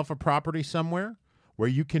yourself a property somewhere where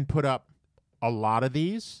you can put up a lot of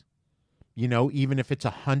these, even if it's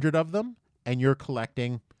 100 of them, and you're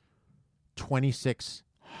collecting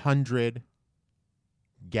 2,600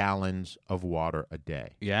 gallons of water a day.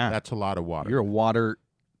 Yeah. That's a lot of water. You're a water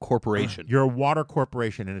corporation. You're a water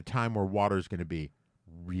corporation in a time where water is going to be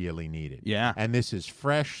really needed. Yeah. And this is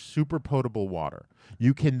fresh, super potable water.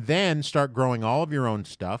 You can then start growing all of your own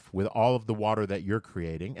stuff with all of the water that you're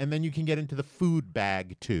creating, and then you can get into the food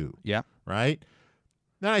bag too. Yeah. Right?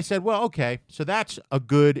 Then I said, well, okay, so that's a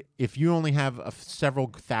good, if you only have several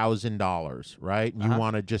 $1,000s, right? And you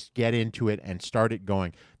want to just get into it and start it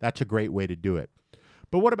going, that's a great way to do it.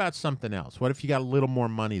 But what about something else? What if you got a little more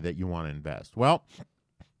money that you want to invest? Well,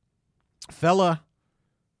 fella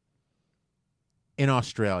in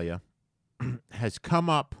Australia has come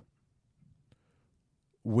up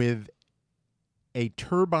with a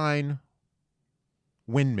turbine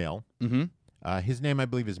windmill. His name, I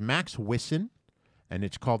believe, is Max Wisson, and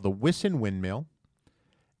it's called the Wisson Windmill.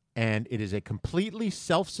 And it is a completely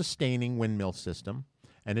self-sustaining windmill system.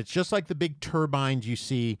 And it's just like the big turbines you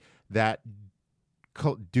see that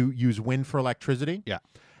do use wind for electricity. Yeah.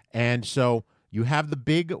 And so you have the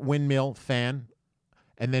big windmill fan,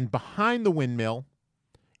 and then behind the windmill,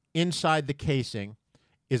 inside the casing,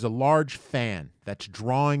 is a large fan that's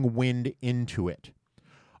drawing wind into it.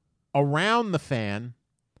 Around the fan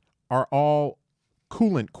are all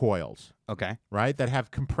coolant coils, Okay. right, that have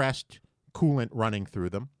compressed coolant running through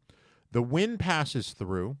them. The wind passes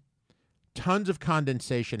through, tons of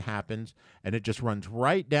condensation happens, and it just runs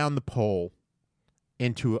right down the pole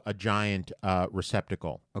into a giant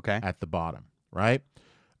receptacle Okay. at the bottom, right?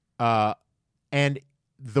 And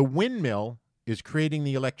the windmill is creating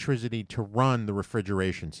the electricity to run the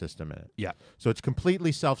refrigeration system in it. Yeah. So it's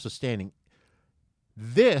completely self-sustaining.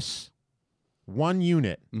 This one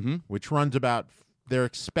unit, which runs about, they're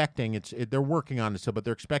expecting, they're working on it, but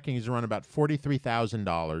they're expecting it to run about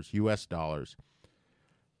 $43,000 US dollars,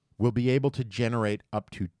 will be able to generate up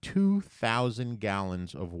to 2,000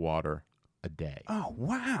 gallons of water a day. Oh,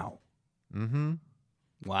 wow. Mm-hmm.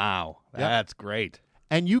 Wow. That's great.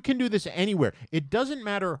 And you can do this anywhere. It doesn't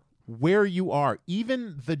matter where you are.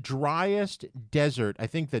 Even the driest desert, I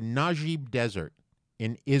think the Najib Desert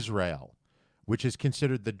in Israel, which is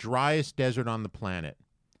considered the driest desert on the planet,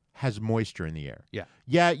 has moisture in the air. Yeah.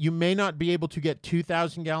 Yeah, you may not be able to get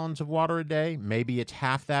 2,000 gallons of water a day. Maybe it's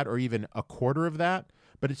half that or even a quarter of that,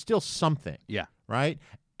 but it's still something. Yeah. Right?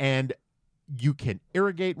 And you can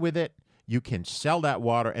irrigate with it. You can sell that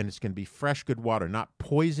water, and it's going to be fresh, good water, not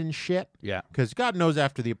poison shit. Yeah. Because God knows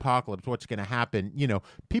after the apocalypse what's going to happen.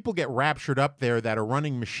 People get raptured up there that are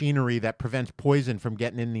running machinery that prevents poison from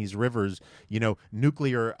getting in these rivers.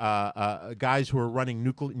 Nuclear guys who are running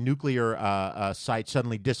nuclear sites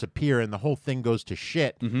suddenly disappear, and the whole thing goes to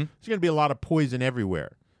shit. There's going to be a lot of poison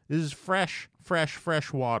everywhere. This is fresh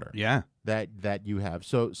water. Yeah. That you have.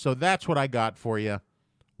 So that's what I got for you.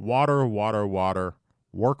 Water.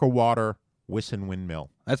 Work of water, Wisson Windmill.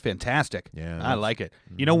 That's fantastic. Yeah, I like it.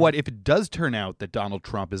 You know what? If it does turn out that Donald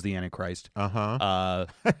Trump is the Antichrist,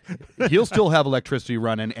 he'll still have electricity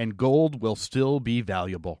running, and gold will still be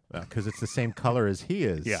valuable. Because it's the same color as he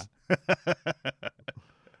is. Yeah.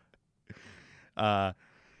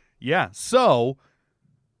 Yeah. So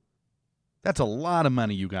that's a lot of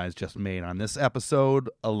money you guys just made on this episode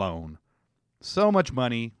alone. So much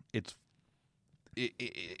money. It's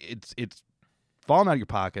falling out of your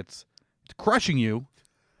pockets. It's crushing you.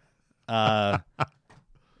 You got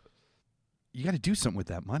to do something with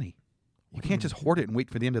that money. You can't just hoard it and wait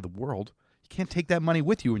for the end of the world. You can't take that money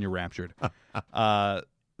with you when you're raptured. So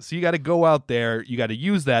you got to go out there. You got to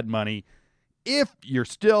use that money. If you're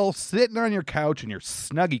still sitting on your couch and you're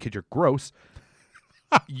snuggy because you're gross,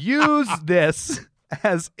 use this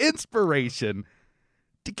as inspiration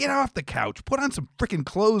to get off the couch. Put on some freaking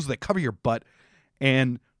clothes that cover your butt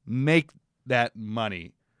and make that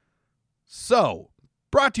money. So,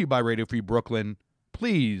 brought to you by Radio Free Brooklyn.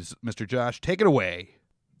 Please, Mr. Josh, take it away.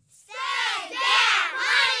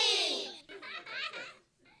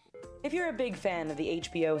 If you're a big fan of the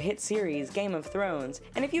HBO hit series Game of Thrones,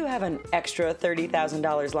 and if you have an extra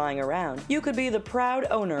 $30,000 lying around, you could be the proud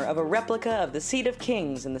owner of a replica of the Seat of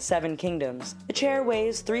Kings in the Seven Kingdoms. The chair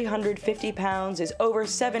weighs 350 pounds, is over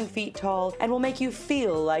 7 feet tall, and will make you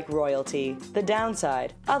feel like royalty. The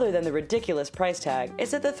downside, other than the ridiculous price tag, is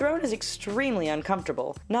that the throne is extremely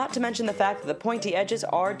uncomfortable, not to mention the fact that the pointy edges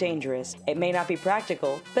are dangerous. It may not be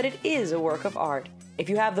practical, but it is a work of art. If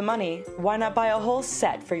you have the money, why not buy a whole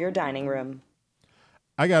set for your dining room?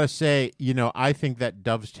 I got to say, I think that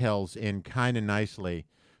dovetails in kind of nicely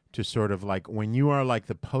to sort of like when you are like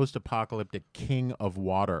the post-apocalyptic king of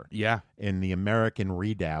water in the American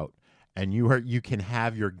Redoubt, and you can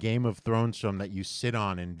have your Game of Thrones film that you sit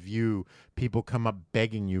on and view people come up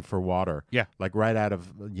begging you for water. Yeah. Like right out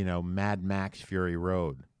of, Mad Max Fury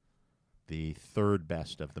Road, the third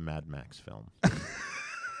best of the Mad Max film.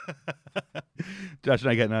 Josh and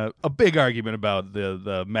I got in a big argument about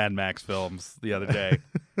the Mad Max films the other day.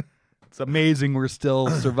 It's amazing we're still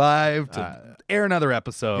survived to air another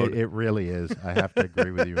episode. It really is. I have to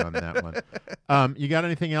agree with you on that one. You got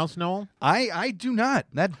anything else, Noel? I do not.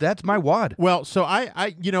 That's my wad. Well, so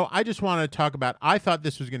I just want to talk about. I thought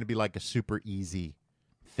this was going to be like a super easy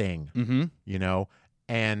thing,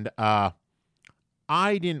 and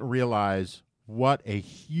I didn't realize what a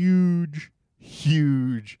huge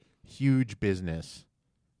business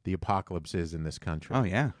the apocalypse is in this country. Oh,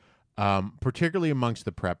 yeah. Particularly amongst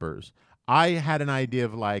the preppers. I had an idea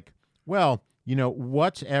of like, well,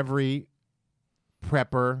 what's every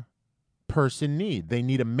prepper person need? They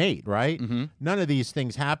need a mate, right? Mm-hmm. None of these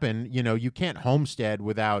things happen. You can't homestead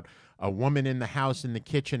without a woman in the house, in the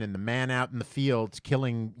kitchen, and the man out in the fields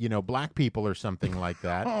killing, black people or something like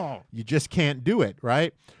that. You just can't do it,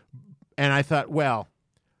 right? And I thought, well,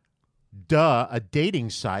 duh, a dating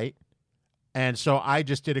site. And so I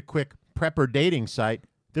just did a quick prepper dating site.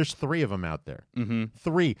 There's 3 of them out there. Mm-hmm.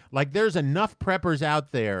 3. Like there's enough preppers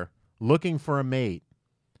out there looking for a mate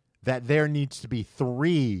that there needs to be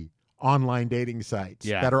 3 online dating sites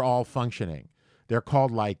that are all functioning. They're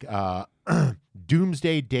called like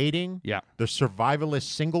Doomsday Dating. Yeah. The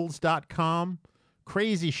survivalistsingles.com.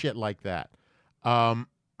 Crazy shit like that. I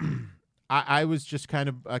was just kind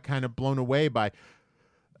of blown away by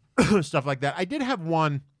stuff like that. I did have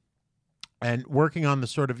one, and working on the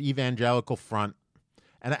sort of evangelical front,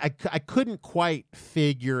 and I couldn't quite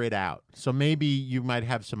figure it out. So maybe you might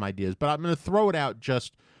have some ideas, but I'm going to throw it out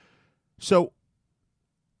just so.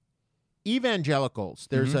 Evangelicals,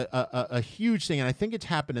 there's a huge thing, and I think it's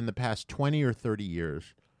happened in the past 20 or 30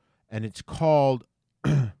 years, and it's called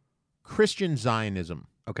Christian Zionism.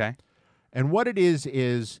 Okay. And what it is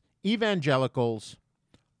evangelicals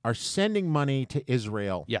are sending money to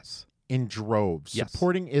Israel in droves,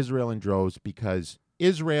 supporting Israel in droves because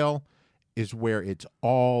Israel is where it's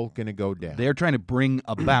all going to go down. They're trying to bring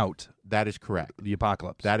about that is correct. The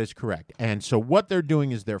apocalypse. That is correct. And so what they're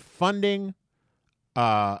doing is they're funding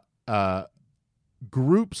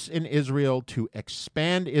groups in Israel to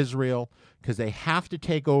expand Israel because they have to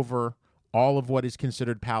take over all of what is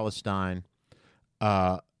considered Palestine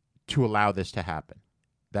to allow this to happen.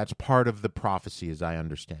 That's part of the prophecy, as I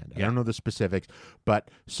understand. I don't know the specifics, but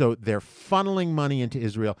so they're funneling money into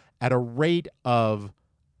Israel at a rate of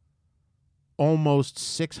almost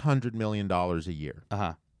 $600 million a year.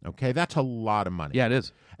 Uh-huh. Okay, that's a lot of money. Yeah, it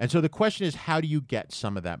is. And so the question is, how do you get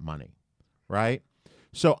some of that money, right?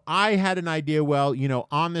 So I had an idea, well,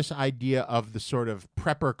 on this idea of the sort of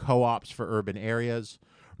prepper co-ops for urban areas,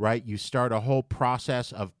 right? You start a whole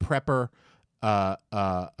process of prepper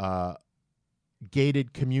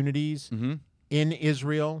gated communities in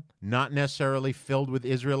Israel, not necessarily filled with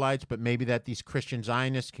Israelites, but maybe that these Christian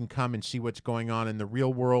Zionists can come and see what's going on in the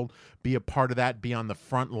real world, be a part of that, be on the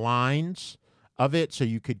front lines of it, so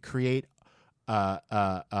you could create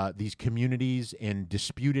these communities in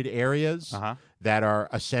disputed areas that are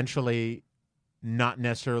essentially not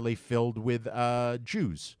necessarily filled with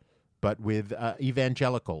Jews, but with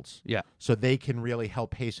evangelicals. Yeah. So they can really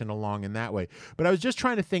help hasten along in that way. But I was just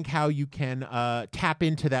trying to think how you can tap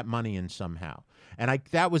into that money in somehow. And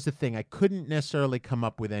that was the thing. I couldn't necessarily come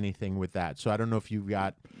up with anything with that. So I don't know if you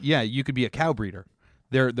got... Yeah, you could be a cow breeder.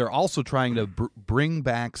 They're also trying to bring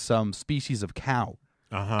back some species of cow.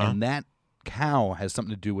 And that cow has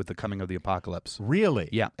something to do with the coming of the apocalypse. Really?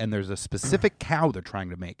 Yeah, and there's a specific cow they're trying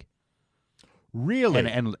to make. Really?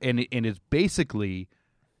 And it's basically...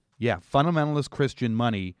 Yeah, fundamentalist Christian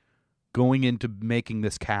money going into making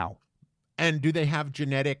this cow. And do they have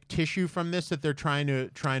genetic tissue from this that they're trying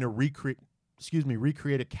to recreate?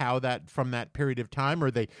 recreate a cow that from that period of time, or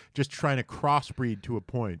are they just trying to crossbreed to a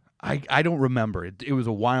point? I don't remember. It was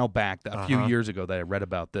a while back, a few years ago, that I read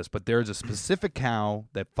about this. But there's a specific cow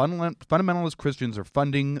that fundamentalist Christians are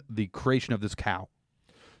funding the creation of this cow.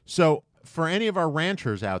 So for any of our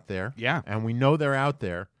ranchers out there, and we know they're out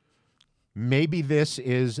there, maybe this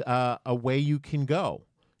is a way you can go.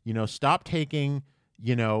 Stop taking,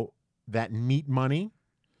 that meat money.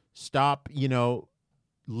 Stop,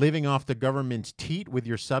 living off the government's teat with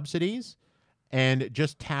your subsidies, and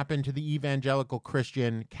just tap into the evangelical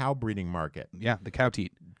Christian cow breeding market. Yeah, the cow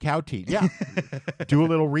teat. Cow teat, yeah. Do a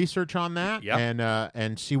little research on that, Yep.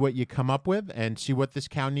 and see what you come up with, and see what this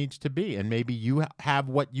cow needs to be, and maybe you have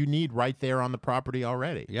what you need right there on the property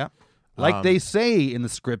already. Yeah, like they say in the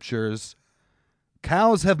scriptures,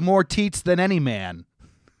 cows have more teats than any man.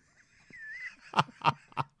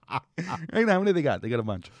 Right now, how many they got? They got a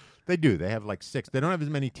bunch. They do. They have like 6. They don't have as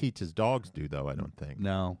many teats as dogs do, though, I don't think.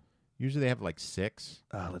 No. Usually they have like 6.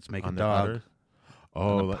 Let's make a on their dog. udders.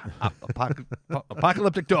 Oh,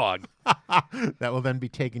 Apocalyptic dog. that will then be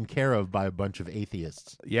taken care of by a bunch of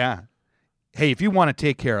atheists. Yeah. Hey, if you want to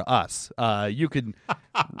take care of us, you can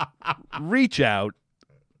reach out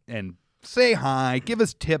and say hi, give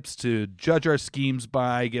us tips to judge our schemes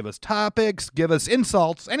by, give us topics, give us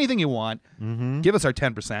insults, anything you want. Mm-hmm. Give us our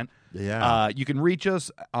 10%. Yeah. You can reach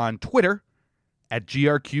us on Twitter at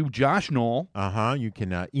GRQ Josh Knoll. You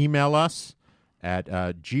can email us at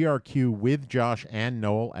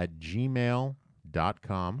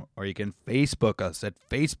grqwithjoshandnoel@gmail.com. Or you can Facebook us at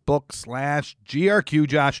Facebook/GRQ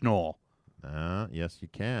Josh Knoll. Yes, you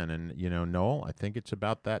can. And, Noel, I think it's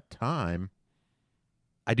about that time.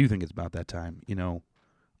 I do think it's about that time.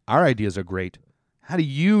 Our ideas are great. How do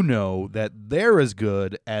you know that they're as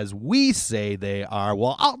good as we say they are?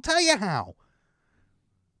 Well, I'll tell you how.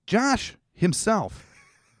 Josh himself,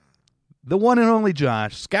 the one and only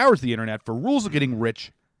Josh, scours the internet for rules of getting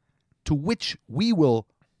rich, to which we will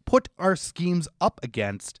put our schemes up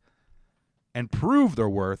against and prove their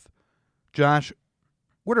worth. Josh,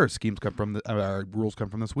 where do our schemes come from? Our rules come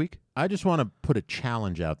from this week? I just want to put a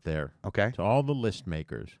challenge out there. Okay. To all the list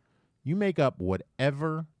makers. You make up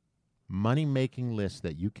whatever money-making list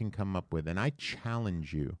that you can come up with, and I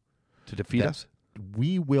challenge you to defeat us.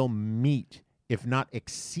 We will meet, if not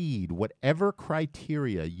exceed, whatever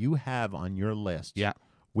criteria you have on your list. Yeah.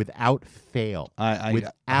 Without fail.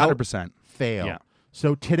 Without 100% fail. Yeah.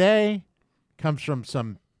 So today comes from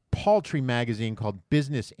some paltry magazine called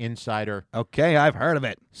Business Insider. Okay, I've heard of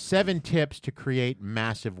it. 7 tips to create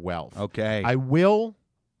massive wealth. Okay. I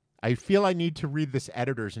feel I need to read this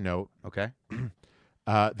editor's note. Okay.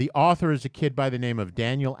 The author is a kid by the name of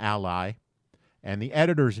Daniel Ally, and the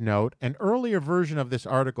editor's note, an earlier version of this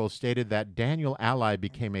article stated that Daniel Ally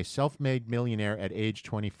became a self-made millionaire at age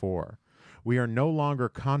 24. We are no longer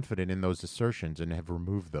confident in those assertions and have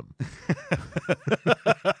removed them.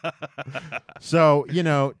 So,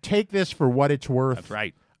 take this for what it's worth. That's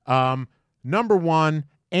right. Number 1,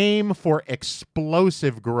 aim for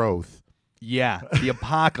explosive growth. Yeah, the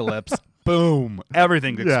apocalypse. Boom.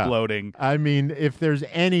 Everything's exploding. I mean, if there's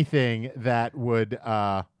anything that would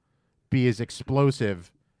be as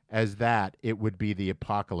explosive as that, it would be the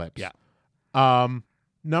apocalypse. Yeah.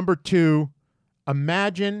 Number 2,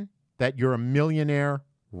 imagine that you're a millionaire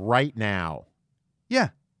right now. Yeah.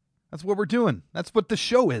 That's what we're doing. That's what the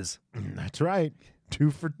show is. That's right.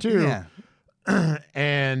 2 for 2. Yeah.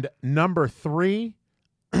 And number 3,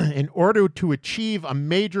 in order to achieve a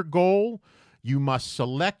major goal, you must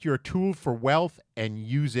select your tool for wealth and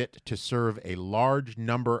use it to serve a large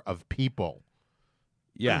number of people.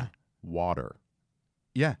 Yeah. Water.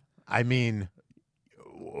 Yeah. I mean,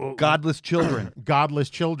 godless children. Godless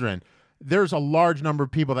children. There's a large number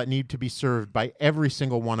of people that need to be served by every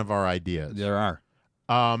single one of our ideas. There are.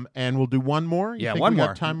 And we'll do one more. Yeah, one more. We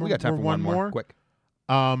got time for one more. Quick.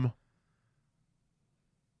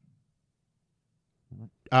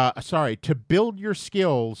 To build your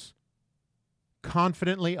skills,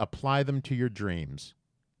 confidently apply them to your dreams.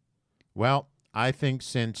 Well, I think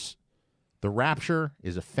since the rapture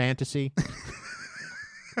is a fantasy,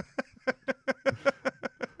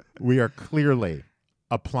 we are clearly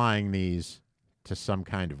applying these to some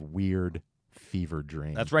kind of weird fever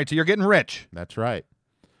dream. That's right. So you're getting rich. That's right.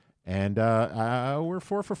 And we're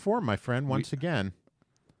 4 for 4, my friend, once again.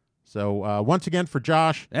 So once again for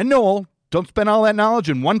Josh and Noel, don't spend all that knowledge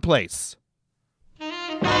in one place.